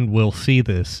 Putin will see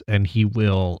this and he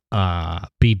will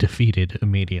be defeated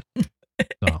immediately.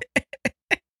 So.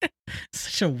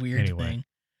 Such a weird thing.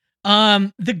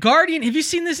 The Guardian. Have you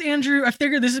seen this, Andrew? I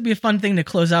figured this would be a fun thing to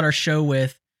close out our show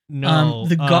with. No,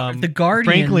 the Guardian.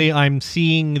 Frankly, I'm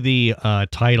seeing the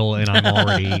title and I'm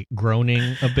already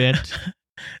groaning a bit.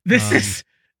 This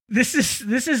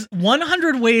is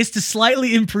 100 ways to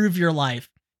slightly improve your life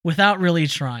without really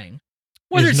trying.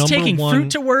 Whether it's taking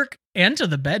fruit to work and to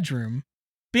the bedroom,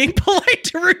 being polite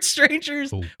to rude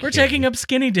strangers, or taking up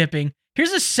skinny dipping.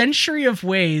 Here's a century of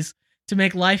ways to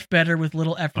make life better with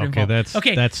little effort involved.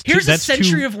 Here's a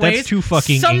century of ways. That's too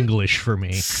fucking English for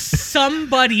me.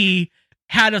 Somebody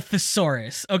had a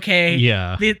thesaurus, okay?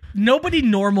 Yeah. Nobody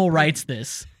normal writes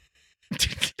this.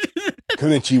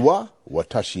 Konnichiwa,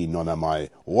 watashi no namae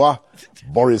wa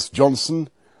Boris Johnson,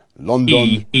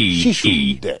 London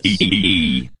Shishu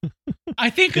des. I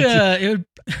think it would...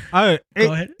 Go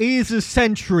ahead. It is a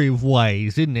century of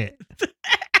ways, isn't it?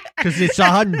 Because it's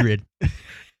 100.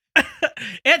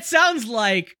 It sounds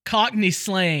like Cockney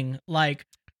slang, like,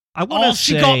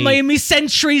 she got me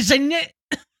centuries in it.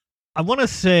 I want to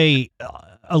say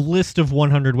a list of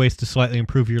 100 ways to slightly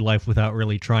improve your life without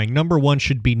really trying. Number 1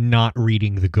 should be not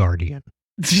reading The Guardian.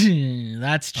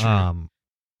 That's true.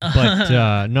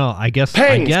 But no, I guess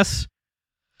we're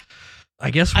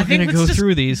gonna go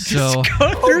through these. So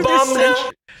go through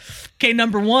this. Okay,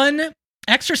 number 1,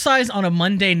 exercise on a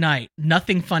Monday night.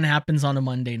 Nothing fun happens on a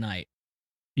Monday night.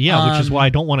 Yeah, which is why I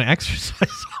don't want to exercise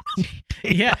on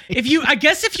yeah, if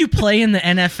you play in the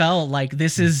NFL, like,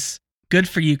 this is good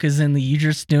for you because then you're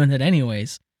just doing it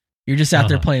anyways. You're just out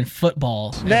there playing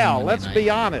football. Now, let's be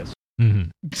honest.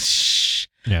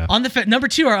 Yeah. On the number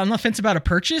 2, are on the fence about a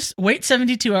purchase. Wait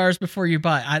 72 hours before you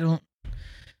buy.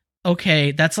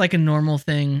 Okay, that's like a normal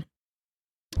thing.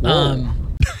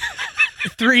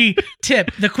 3,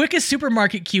 tip: the quickest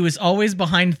supermarket queue is always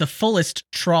behind the fullest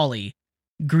trolley.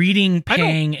 Greeting,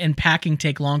 paying, and packing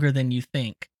take longer than you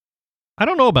think. I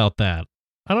don't know about that.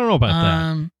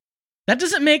 That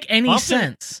doesn't make any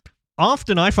sense.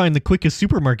 Often I find the quickest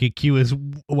supermarket queue is,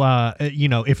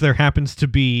 if there happens to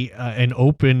be an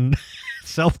open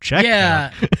self-checkout.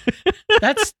 Yeah.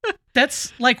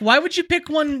 That's like, why would you pick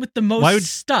one with the most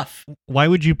stuff? Why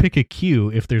would you pick a queue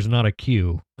if there's not a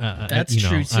queue? That's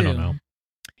true, too. I don't know.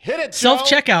 Hit it,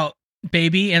 self-checkout,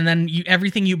 baby, and then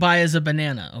everything you buy is a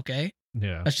banana, okay?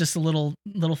 Yeah. That's just a little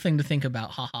thing to think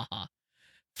about. Ha ha ha.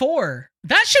 4,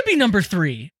 that should be number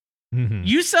 3.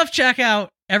 You self-checkout,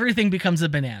 everything becomes a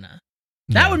banana.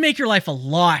 That would make your life a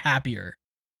lot happier.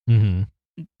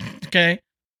 Okay?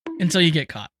 Until you get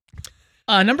caught.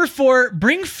 Number 4,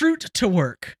 bring fruit to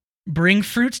work. Bring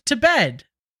fruit to bed.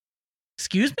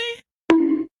 Excuse me?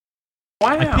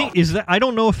 Wow. I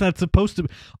don't know if that's supposed to,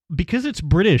 because it's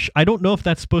British, I don't know if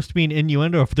that's supposed to be an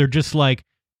innuendo, if they're just like,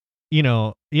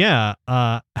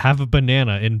 have a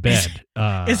banana in bed.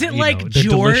 Is it you like know, they're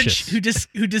George delicious.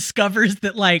 who discovers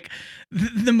that like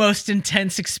the most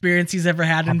intense experience he's ever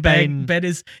had in bed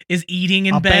is eating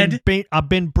in bed? I've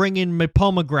been bringing my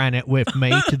pomegranate with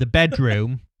me to the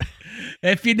bedroom.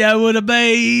 If you know what I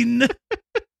mean.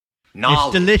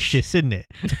 It's delicious, isn't it?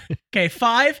 Okay,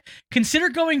 5. Consider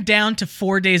going down to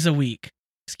 4 days a week.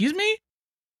 Excuse me?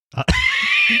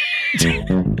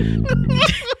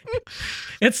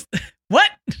 It's what?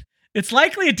 It's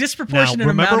likely a disproportionate now,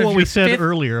 remember amount of what your we said fifth,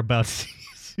 earlier about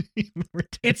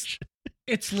retention.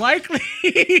 It's likely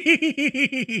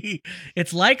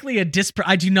it's likely a I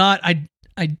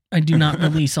do not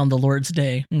release on the Lord's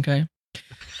Day, okay?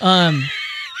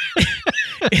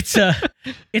 It's a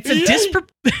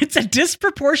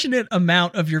disproportionate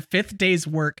amount of your 5th day's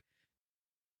work.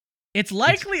 It's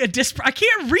likely I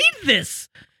can't read this.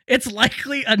 It's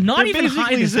likely a not They're even high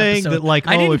basically this saying episode. that, like,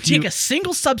 I didn't if take you- a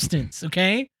single substance,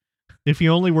 okay? If you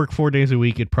only work 4 days a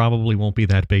week, it probably won't be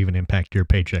that big of an impact to your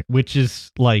paycheck, which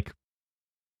is like,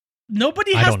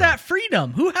 Nobody I has don't know. that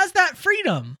freedom. Who has that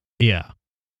freedom? yeah.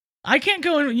 I can't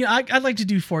go in. I'd like to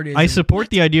do 4 days. I support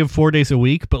the idea of 4 days a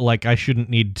week, but like, I shouldn't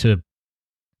need to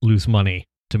lose money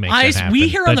to make that happen. We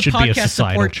here on That the should be a podcast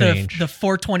societal support change. the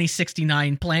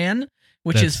 42069 plan,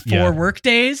 which That's- is 4 work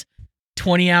days,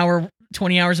 20 hours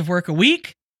of work a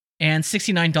week, and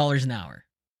 $69 an hour.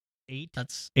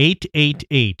 That's 8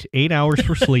 hours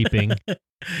for sleeping.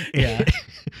 yeah.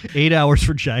 8 hours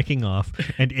for jacking off,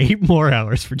 and 8 more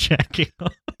hours for jacking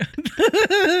off.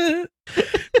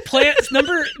 Plans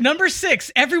number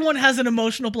 6. Everyone has an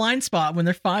emotional blind spot when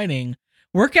they're fighting.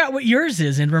 Work out what yours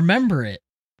is and remember it.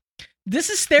 This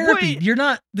is therapy.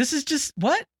 Wait. This is just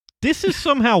what? This is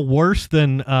somehow worse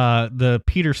than the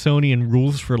Petersonian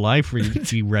Rules for Life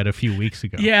we read a few weeks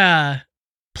ago. Yeah.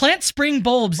 Plant spring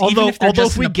bulbs, Although, even if they're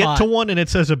just if we in a get pot. to one and it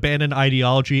says abandoned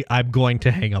ideology, I'm going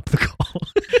to hang up the call.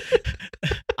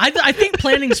 I think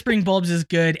planting spring bulbs is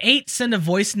good. 8, send a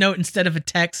voice note instead of a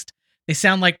text. They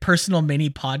sound like personal mini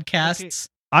podcasts.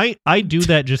 I do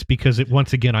that just because,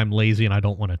 once again, I'm lazy and I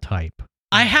don't want to type.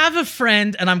 I have a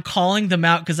friend, and I'm calling them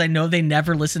out because I know they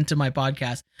never listen to my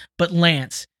podcast. But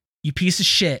Lance, you piece of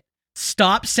shit,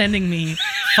 stop sending me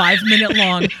 5-minute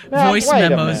long voice wait a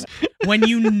memos when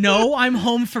you know I'm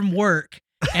home from work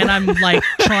and I'm like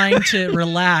trying to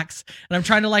relax and I'm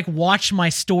trying to like watch my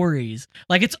stories.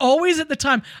 Like it's always at the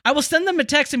time. I will send them a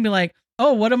text and be like,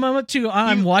 oh, what am I up to?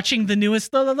 I'm watching the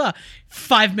newest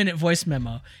 5-minute voice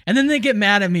memo. And then they get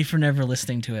mad at me for never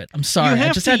listening to it. I'm sorry. You have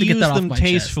I just had to get use that off them my chest.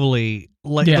 tastefully.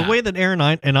 Like Yeah. the way that Aaron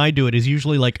and I do it is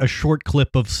usually like a short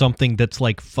clip of something that's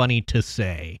like funny to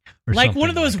say, or Like one something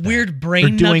of those like that. weird Or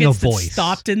brain doing a nuggets that's voice.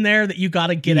 stopped in there that you got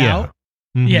to get Yeah. out.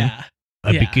 Mhm. Yeah.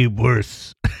 I Yeah. became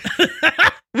worse.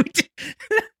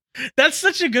 That's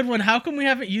such a good one. How come we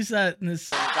haven't used that in this?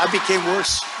 I became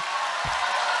worse.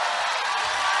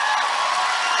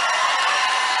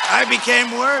 I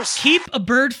became worse. Keep a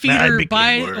bird feeder became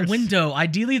by a worse. window,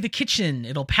 ideally the kitchen.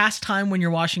 It'll pass time when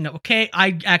you're washing up. Okay,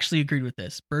 I actually agreed with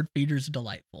this. Bird feeders are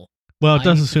delightful. Well, it I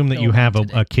does need to assume that know you that have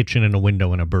today. a kitchen and a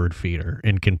window and a bird feeder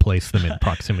and can place them in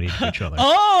proximity to each other.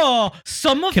 Oh,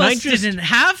 some of Can I us just- didn't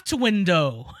have to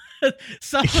window.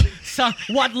 some,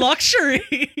 what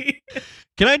luxury?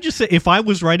 Can I just say, if I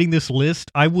was writing this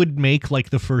list, I would make like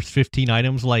the first 15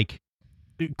 items like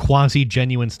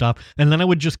quasi-genuine stuff, and then I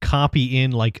would just copy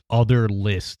in like other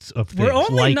lists of things. We're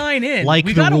only like, 9 in. like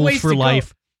we the got a rules ways for to go.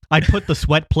 life. I'd put the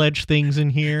sweat pledge things in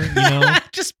here, you know?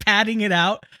 Just padding it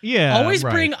out. Yeah. Always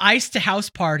right. bring ice to house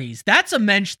parties. That's a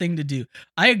mensch thing to do.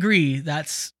 I agree.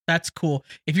 That's cool.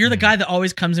 If you're the guy that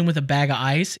always comes in with a bag of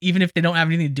ice, even if they don't have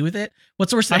anything to do with it, what's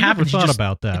the worst that I've never happens? thought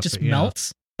about that. It just but yeah.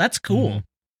 melts. That's cool.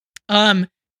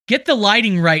 Get the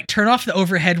lighting right. Turn off the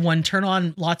overhead one. Turn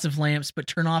on lots of lamps, but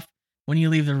turn off when you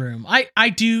leave the room. I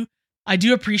do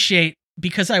appreciate,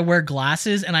 because I wear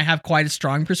glasses and I have quite a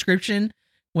strong prescription.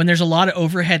 When there's a lot of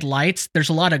overhead lights, there's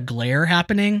a lot of glare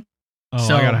happening. Oh,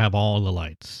 So- I gotta have all the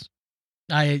lights.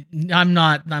 I'm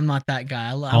not that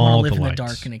guy. I want to All live the in the lights.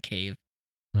 dark in a cave.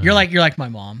 You're like my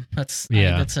mom.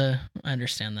 Yeah. I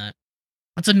understand that.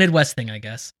 That's a Midwest thing, I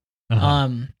guess. Uh-huh.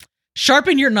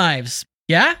 Sharpen your knives.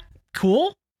 Yeah,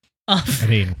 cool. I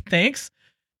mean, Thanks.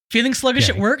 Feeling sluggish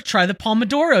Okay. at work? Try the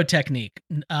Pomodoro technique.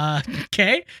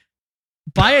 Okay.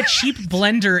 Buy a cheap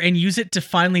blender and use it to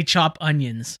finely chop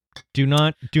onions. do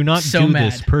not So do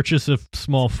this. mad. Purchase a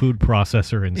small food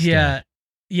processor instead.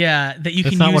 Yeah, that you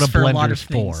That's can not use what a for a lot of blender's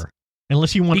things. for.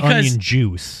 Unless you want Because- onion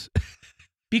juice.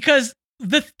 Because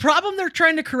the problem they're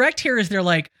trying to correct here is they're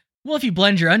like, well, if you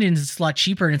blend your onions, it's a lot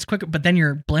cheaper and it's quicker. But then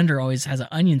your blender always has an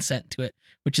onion scent to it,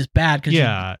 which is bad because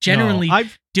Yeah. generally no,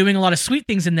 I've doing a lot of sweet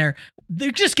things in there,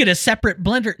 they just get a separate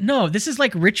blender. No, this is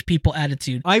like rich people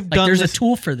attitude. I've like done there's this. a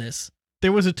tool for this.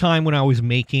 There was a time when I was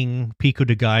making pico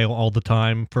de gallo all the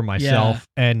time for myself,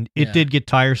 and it did get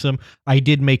tiresome. I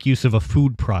did make use of a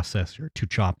food processor to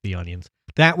chop the onions.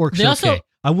 That works They also- okay.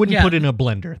 I wouldn't yeah. put in a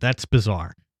blender. That's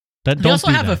bizarre. They Don't also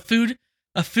do have that.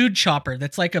 a food chopper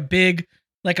that's like a big,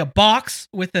 like a box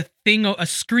with a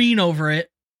screen over it.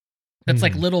 That's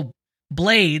like little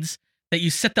blades that you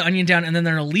set the onion down, and then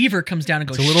a lever comes down and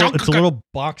goes. It's a little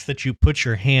box that you put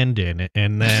your hand in,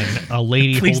 and then a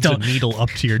lady Please holds don't. a needle up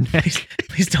to your neck.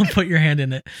 Please don't put your hand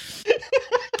in it.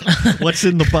 What's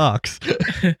in the box?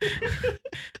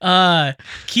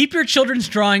 Keep your children's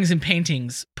drawings and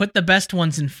paintings. Put the best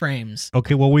ones in frames.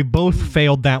 Okay, well, we both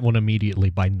failed that one immediately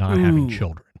by not having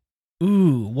children.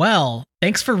 Ooh, well,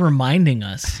 thanks for reminding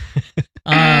us.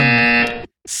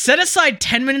 Set aside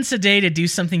 10 minutes a day to do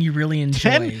something you really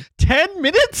enjoy. 10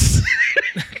 minutes?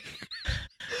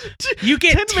 You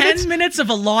get 10 minutes? minutes of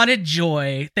allotted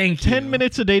joy. Thank you. 10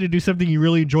 minutes a day to do something you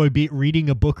really enjoy, be it reading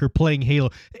a book or playing Halo.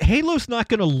 Halo's not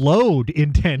going to load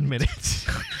in 10 minutes.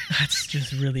 That's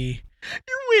just really...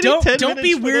 You're waiting 10 Don't be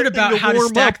minutes for weird that thing about how to warm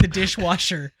stack up. the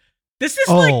dishwasher. This is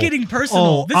like getting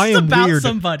personal. This I is am about weird.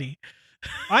 somebody.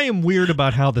 I am weird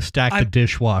about how to stack the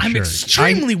dishwasher. I'm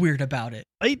extremely weird about it.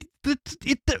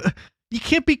 You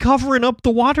can't be covering up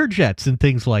the water jets and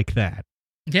things like that.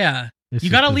 Yeah. It's You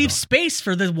just got to leave bizarre. space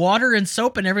for the water and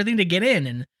soap and everything to get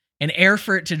in and air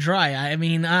for it to dry. I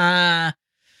mean, yeah.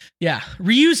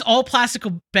 Reuse all plastic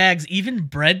bags, even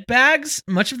bread bags.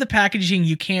 Much of the packaging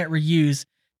you can't reuse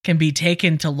can be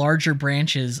taken to larger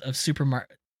branches of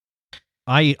supermarket.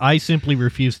 I simply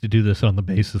refuse to do this on the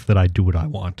basis that I do what I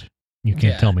want. You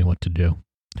can't tell me what to do.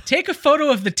 Take a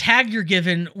photo of the tag you're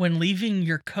given when leaving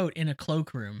your coat in a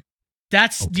cloakroom.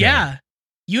 That's, yeah.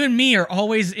 You and me are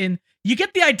always in... You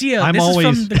get the idea. I'm This always-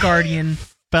 is from The Guardian.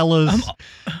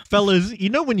 Fellas, you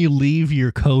know when you leave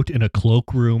your coat in a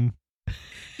cloakroom?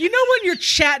 You know when you're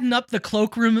chatting up the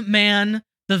cloakroom man,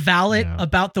 the valet,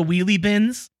 about the wheelie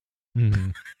bins?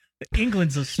 Mhm.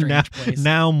 England's a strange place.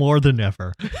 Now more than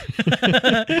ever.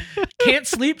 Can't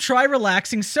sleep? Try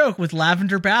relaxing soak with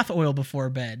lavender bath oil before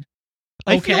bed.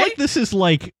 I feel like this is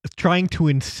like trying to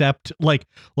incept, like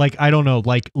I don't know,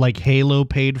 like Halo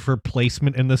paid for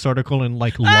placement in this article, and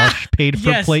like Lush paid for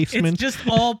yes, placement. It's just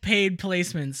all paid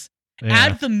placements. Yeah.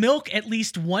 Add the milk at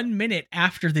least 1 minute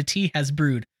after the tea has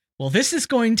brewed. Well, this is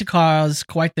going to cause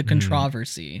quite the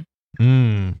controversy.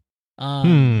 Now,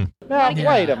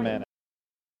 wait a minute.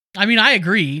 I mean, I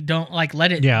agree. Don't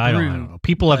let it brew. I don't know.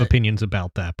 People have opinions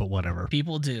about that, but whatever.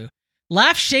 People do.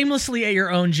 Laugh shamelessly at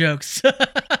your own jokes.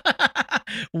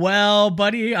 Well,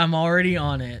 buddy, I'm already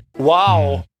on it.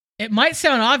 Wow. It might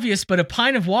sound obvious, but a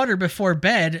pint of water before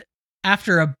bed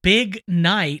after a big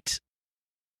night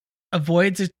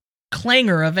avoids a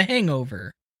clangor of a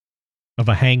hangover. Of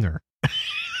a hanger.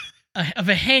 Of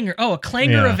a hanger. Oh, a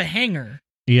clangor of a hanger.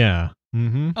 Yeah.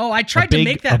 Mm-hmm. Oh, I tried to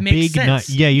make that make sense.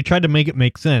 Yeah, you tried to make it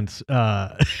make sense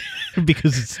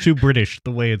because it's too British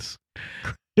the way it's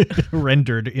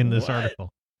rendered in this article.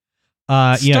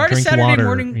 Start a drink Saturday water.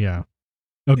 morning. Yeah.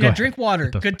 Oh, go Yeah, ahead. drink water.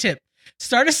 Good tip.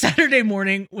 Start a Saturday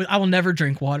morning with. I will never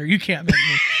drink water. You can't make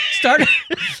me. Start a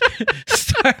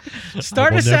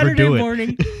Saturday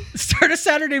morning. Start a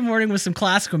Saturday morning with some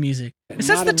classical music. It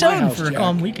sets the tone for a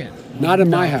calm weekend. Not in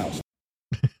my house.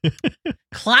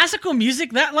 Classical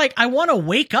music that I want to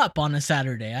wake up on a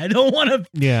Saturday. I don't want to.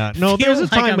 Yeah, no. feel There's a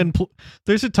like time I'm-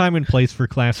 there's a time and place for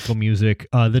classical music.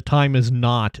 The time is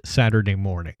not Saturday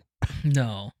morning.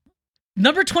 No.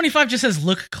 Number 25 just says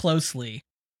look closely.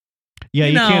 Yeah,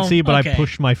 you can't No, see, but okay. I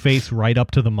pushed my face right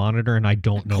up to the monitor, and I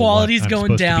don't know. Quality's what I'm going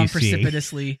supposed to down be seeing.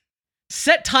 precipitously.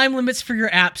 Set time limits for your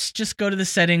apps. Just go to the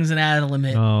settings and add a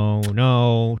limit.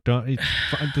 No, don't.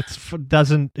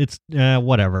 It's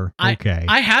whatever. Okay.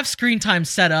 I have screen time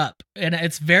set up, and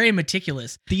it's very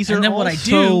meticulous. These and are then all what I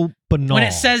so do banal. when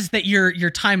it says that your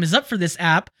time is up for this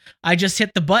app, I just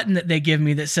hit the button that they give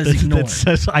me that says ignore. that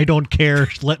says I don't care.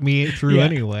 Let me through Yeah.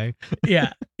 anyway.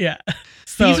 Yeah.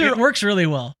 So These it are- works really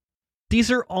well. These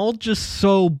are all just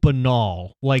so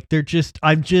banal. Like they're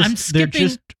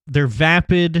skipping- they're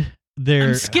vapid.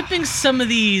 I'm skipping some of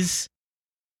these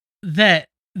that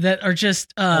are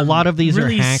just a lot of these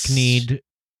really are hackneyed.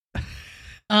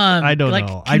 I don't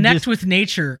know. Connect with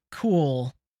nature.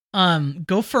 Cool.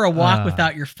 Go for a walk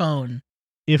without your phone.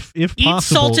 If Eat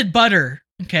possible, salted butter.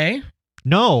 Okay.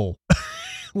 No.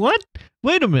 What?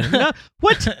 Wait a minute. No,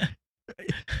 what?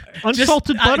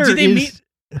 Unsalted butter do they is.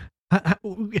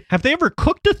 Have they ever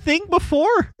cooked a thing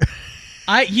before?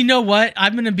 You know what?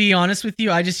 I'm gonna be honest with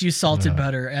you. I just use salted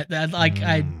butter.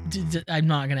 I'm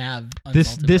not gonna have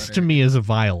this butter. To me is a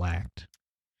vile act.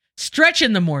 Stretch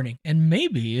in the morning and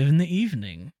maybe in the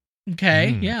evening.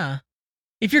 Okay, yeah.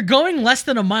 If you're going less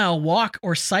than a mile, walk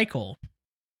or cycle.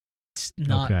 It's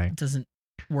not doesn't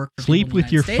work. For Sleep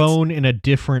with your phone in a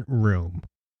different room.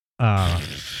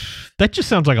 That just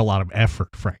sounds like a lot of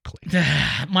effort, frankly. No,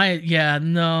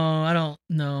 I don't.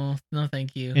 No,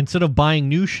 thank you. Instead of buying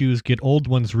new shoes, get old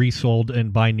ones resoled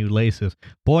and buy new laces.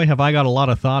 Boy, have I got a lot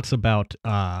of thoughts about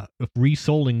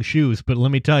resoling shoes, but let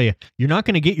me tell you, you're not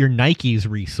going to get your Nikes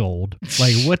resold.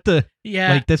 Like, what the?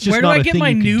 Yeah, like, that's just where do not I a get thing my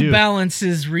you can New do.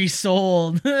 Balances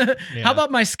resold? How about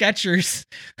my Skechers?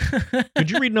 Could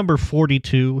you read number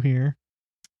 42 here?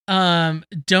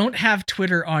 Don't have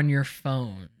Twitter on your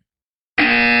phone.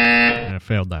 I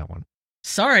failed that one.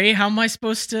 Sorry, how am I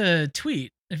supposed to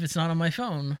tweet if it's not on my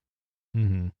phone?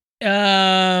 Mm-hmm.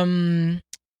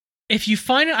 If you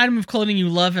find an item of clothing you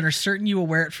love and are certain you will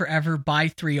wear it forever, buy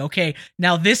 3. Okay,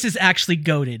 now this is actually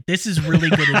goated. This is really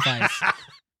good advice.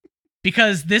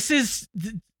 Because this is,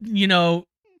 3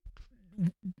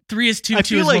 is 2,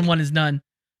 2 is 1, 1 is none.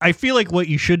 I feel like what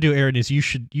you should do, Aaron, is you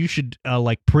should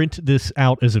like print this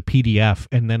out as a PDF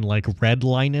and then like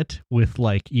redline it with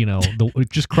like,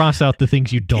 just cross out the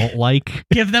things you don't like.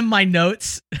 Give them my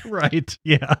notes. Right.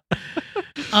 Yeah.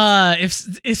 If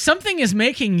something is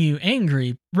making you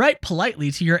angry, write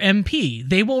politely to your MP.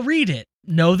 They will read it.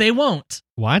 No, they won't.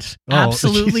 What?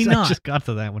 Absolutely not. I just got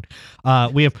to that one.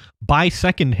 We have buy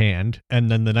secondhand,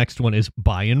 and then the next one is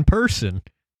buy in person.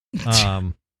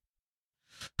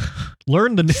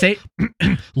 Learn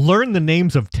the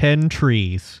names of 10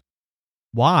 trees.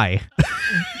 Why?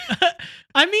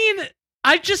 I mean,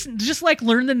 I just like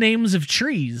learn the names of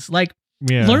trees. Like,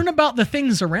 yeah. Learn about the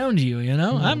things around you.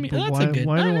 I mean, that's a good.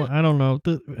 I don't know.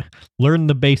 Learn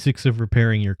the basics of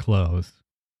repairing your clothes.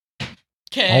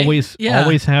 Okay.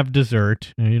 Always have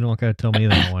dessert. You don't gotta tell me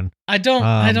that one. I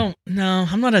don't know.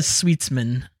 I'm not a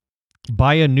sweetsman.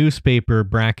 Buy a newspaper,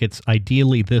 brackets,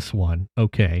 ideally this one.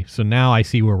 Okay, so now I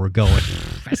see where we're going.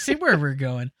 I see where we're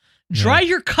going. Dry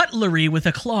your cutlery with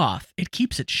a cloth. It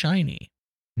keeps it shiny.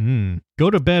 Go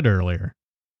to bed earlier.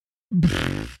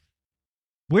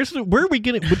 Where are we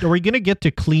gonna get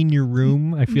to clean your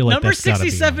room? I feel like number that's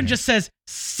 67 just says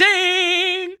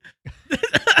sing.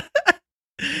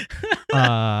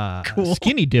 Cool.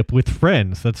 Skinny dip with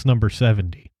friends. That's number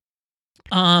 70.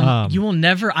 You will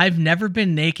never. I've never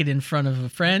been naked in front of a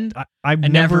friend. I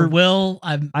never will.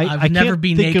 I've never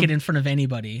been naked in front of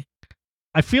anybody.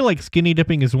 I feel like skinny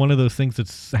dipping is one of those things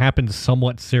that's happened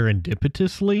somewhat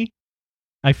serendipitously.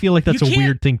 I feel like that's a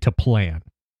weird thing to plan.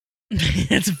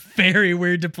 It's very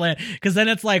weird to plan because then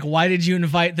it's like, why did you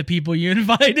invite the people you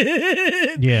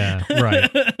invited? Yeah,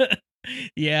 right.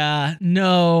 Yeah,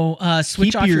 no.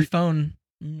 Switch off your phone.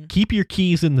 Keep your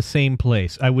keys in the same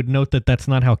place. I would note that that's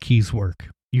not how keys work.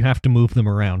 You have to move them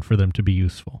around for them to be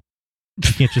useful.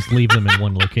 You can't just leave them in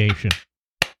one location.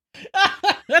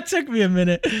 That took me a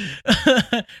minute.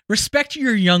 Respect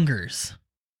your youngers.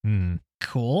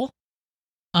 Cool.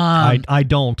 I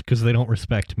don't, because they don't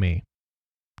respect me.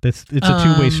 It's a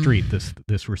two-way street,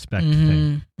 this respect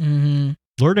thing. Mm-hmm.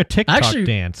 Learn a TikTok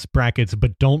dance, brackets,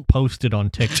 but don't post it on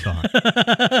TikTok.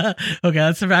 Okay,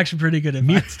 that's actually pretty good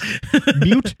advice.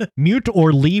 Mute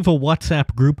or leave a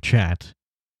WhatsApp group chat.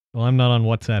 Well, I'm not on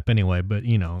WhatsApp anyway, but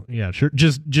yeah, sure.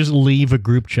 Just leave a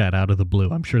group chat out of the blue.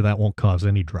 I'm sure that won't cause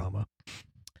any drama.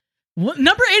 Well,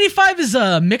 number 85 is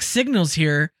mixed signals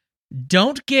here.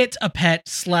 Don't get a pet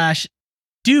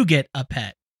 / do get a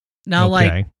pet. Now,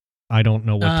 like, I don't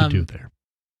know what to do there.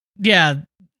 Yeah.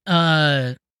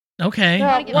 Okay.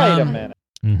 Now, wait a minute.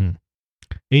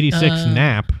 86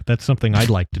 nap. That's something I'd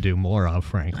like to do more of,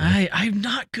 frankly. I'm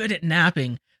not good at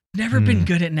napping. Never been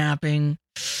good at napping.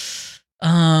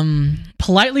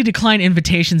 Politely decline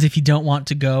invitations if you don't want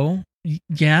to go.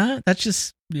 Yeah, that's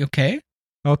just okay.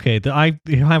 Okay, I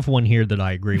have one here that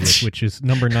I agree with, which is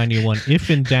number 91. If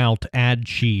in doubt, add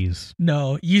cheese.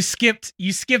 No, you skipped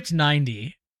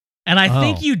 90. And I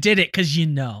think you did it because you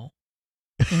know.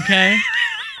 Okay?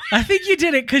 I think you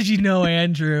did it because you know,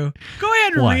 Andrew. Go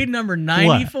ahead and read number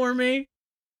 90 for me.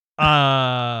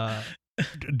 Must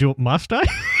I?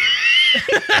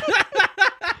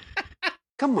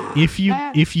 Come on. If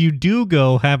you do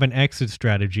go have an exit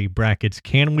strategy, brackets,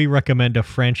 can we recommend a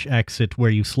French exit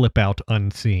where you slip out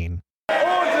unseen? Order!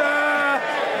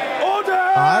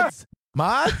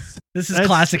 Mods? This is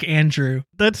classic Andrew.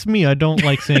 That's me. I don't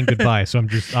like saying goodbye, so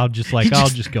I'll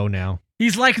just go now.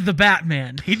 He's like the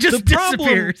Batman. He just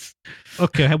disappears.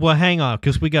 Okay, well, hang on,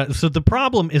 because so the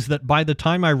problem is that by the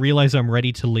time I realize I'm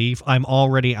ready to leave, I'm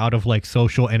already out of like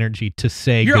social energy to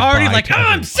say You're goodbye already like, to I'm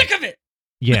everyone. sick of it.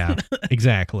 Yeah,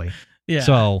 exactly. Yeah.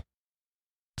 So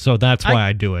that's why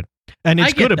I do it. And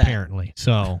it's good, apparently.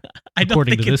 So, I don't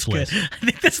according think to this it's good. list. I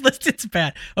think this list is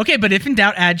bad. Okay, but if in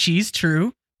doubt, add cheese.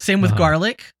 True. Same with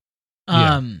garlic.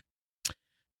 Don't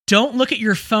look at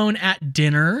your phone at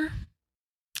dinner.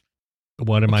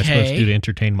 What am I supposed to do to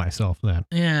entertain myself then?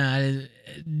 Yeah.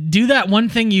 Do that one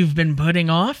thing you've been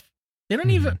putting off. They don't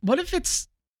even. What if it's?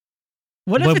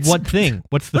 What if it's? What thing?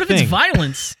 What's the thing? What if it's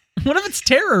violence? What if it's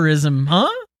terrorism? Huh?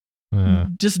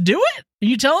 Just do it. Are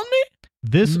you telling me?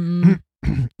 This.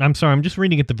 I'm sorry, I'm just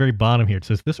reading at the very bottom here. It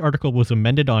says, this article was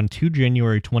amended on 2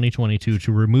 January 2022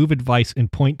 to remove advice in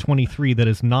point 23 that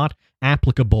is not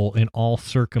applicable in all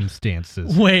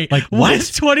circumstances. Wait, like what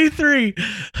is 23?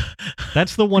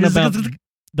 That's the one about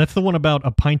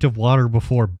a pint of water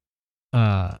before.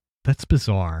 That's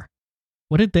bizarre.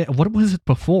 What was it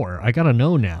before? I gotta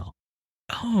know now.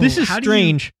 Oh, this is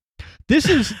strange. This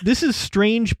is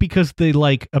strange because they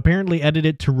like apparently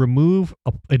edited it to remove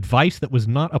advice that was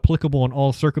not applicable in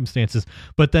all circumstances,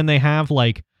 but then they have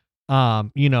like,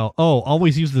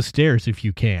 always use the stairs if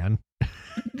you can.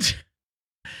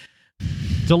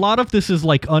 A lot of this is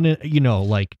like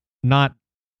not.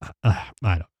 I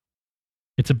don't.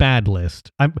 It's a bad list.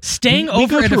 I'm staying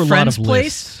over at a friend's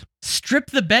place.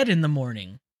 Strip the bed in the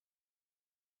morning.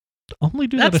 Only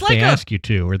do that if they ask you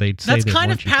to, or they'd say that's they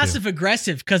kind of want you to. passive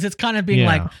aggressive because it's kind of being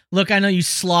like, look, I know you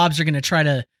slobs are going to try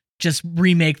to just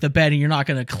remake the bed and you're not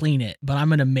going to clean it, but I'm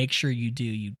going to make sure you do,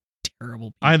 you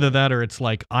terrible people. Either that or it's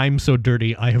like, I'm so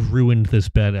dirty, I have ruined this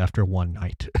bed after one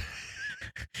night.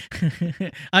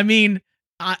 I mean,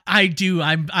 I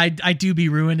do be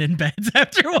ruining beds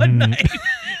after one night.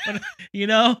 But,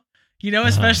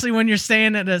 especially when you're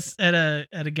staying at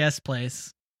a guest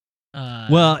place.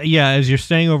 Well, yeah, as you're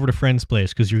staying over to a friend's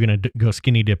place because you're going to go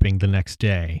skinny dipping the next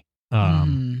day,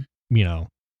 you're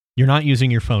not using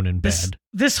your phone in bed.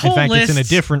 This whole list... In fact, it's in a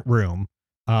different room.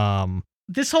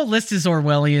 This whole list is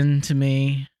Orwellian to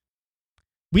me.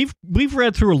 We've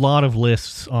read through a lot of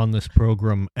lists on this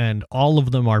program, and all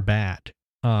of them are bad.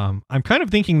 I'm kind of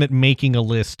thinking that making a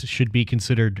list should be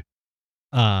considered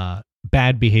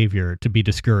bad behavior to be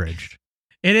discouraged.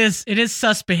 It is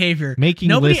sus behavior.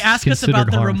 Nobody asked us about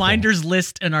the harmful. Reminders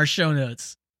list in our show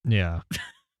notes. Yeah.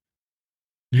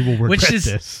 You will regret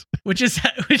this. Which is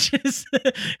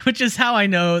how I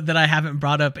know that I haven't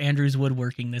brought up Andrew's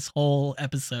woodworking this whole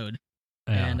episode.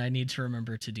 Yeah. And I need to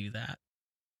remember to do that.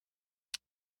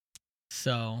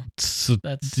 So that's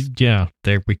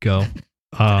there we go.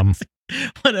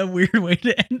 What a weird way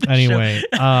to end the show.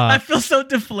 I feel so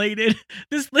deflated.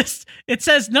 This list, it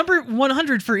says number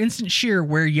 100 for instant shear,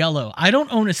 wear yellow. I don't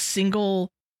own a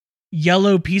single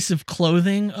yellow piece of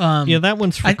clothing. That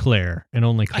one's for Claire and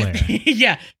only Claire.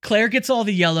 Claire gets all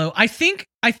the yellow. I think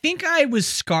I was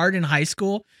scarred in high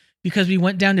school because we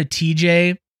went down to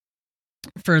TJ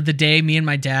for the day, me and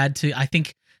my dad,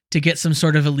 to get some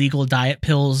sort of illegal diet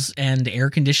pills and air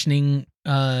conditioning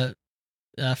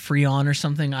Freon or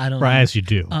something. I don't know. As you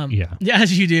do.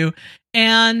 As you do.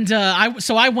 And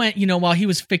I went, while he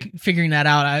was figuring that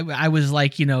out, I was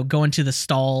like, going to the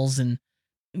stalls and,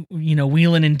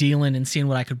 wheeling and dealing and seeing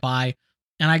what I could buy.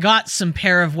 And I got some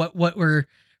pair of what were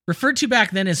referred to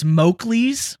back then as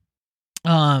Moakleys,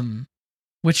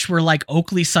 which were like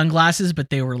Oakley sunglasses, but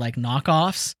they were like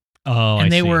knockoffs. Oh,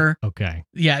 and they see. were okay.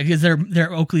 Yeah, because they're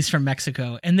Oakleys from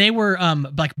Mexico, and they were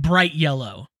like bright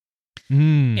yellow.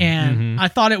 And I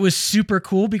thought it was super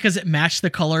cool because it matched the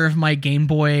color of my Game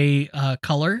Boy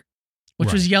Color,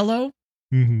 which was yellow.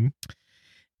 Mm-hmm.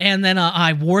 And then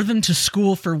I wore them to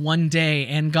school for one day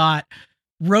and got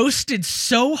roasted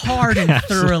so hard and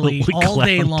thoroughly all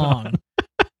day long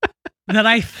that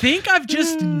I think I've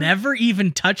just never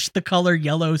even touched the color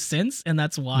yellow since, and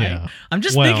that's why. Yeah. I'm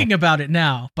just thinking about it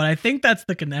now, but I think that's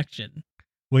the connection.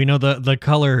 Well,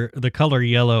 the color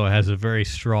yellow has a very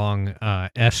strong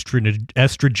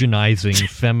estrogenizing,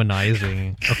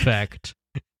 feminizing effect.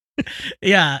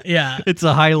 Yeah. It's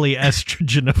a highly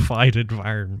estrogenified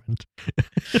environment.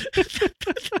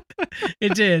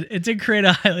 It did create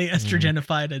a highly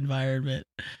estrogenified environment.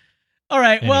 All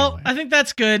right, well, I think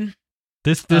that's good.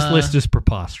 This list is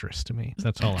preposterous to me.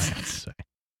 That's all I have to say.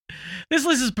 This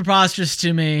list is preposterous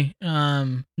to me.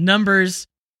 Numbers,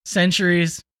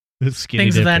 centuries,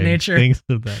 things of that nature.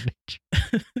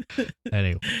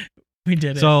 Anyway. We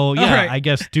did it. So, I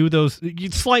guess do those.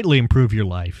 You slightly improve your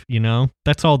life,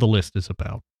 That's all the list is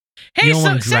about. Hey,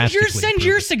 so send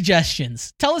your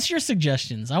suggestions. Tell us your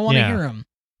suggestions. I want to hear them.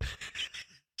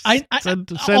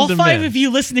 Send all them 5 in. of you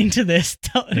listening to this,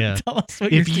 tell us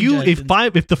what if your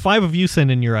if the 5 of you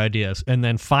send in your ideas, and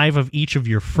then 5 of each of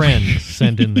your friends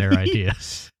send in their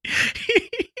ideas,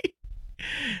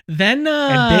 then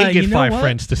and they get you know 5 what?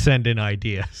 friends to send in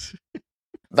ideas.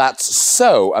 That's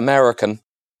so American.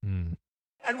 And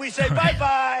we say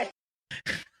bye-bye.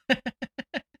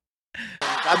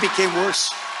 I became worse.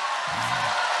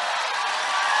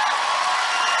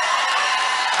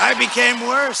 I became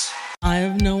worse. I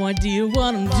have no idea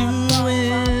what I'm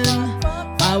doing.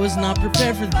 I was not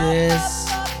prepared for this.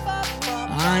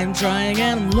 I'm trying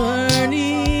and I'm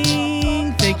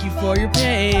learning. Thank you for your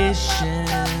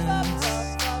patience.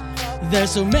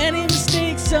 There's so many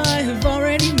mistakes I have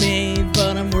already made,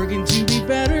 but I'm working to be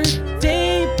better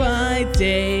day by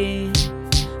day.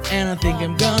 And I think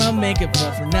I'm gonna make it,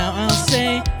 but for now I'll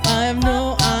say I have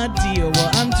no idea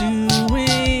what I'm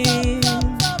doing.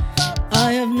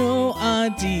 I have no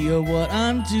idea what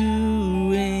I'm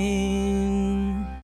doing.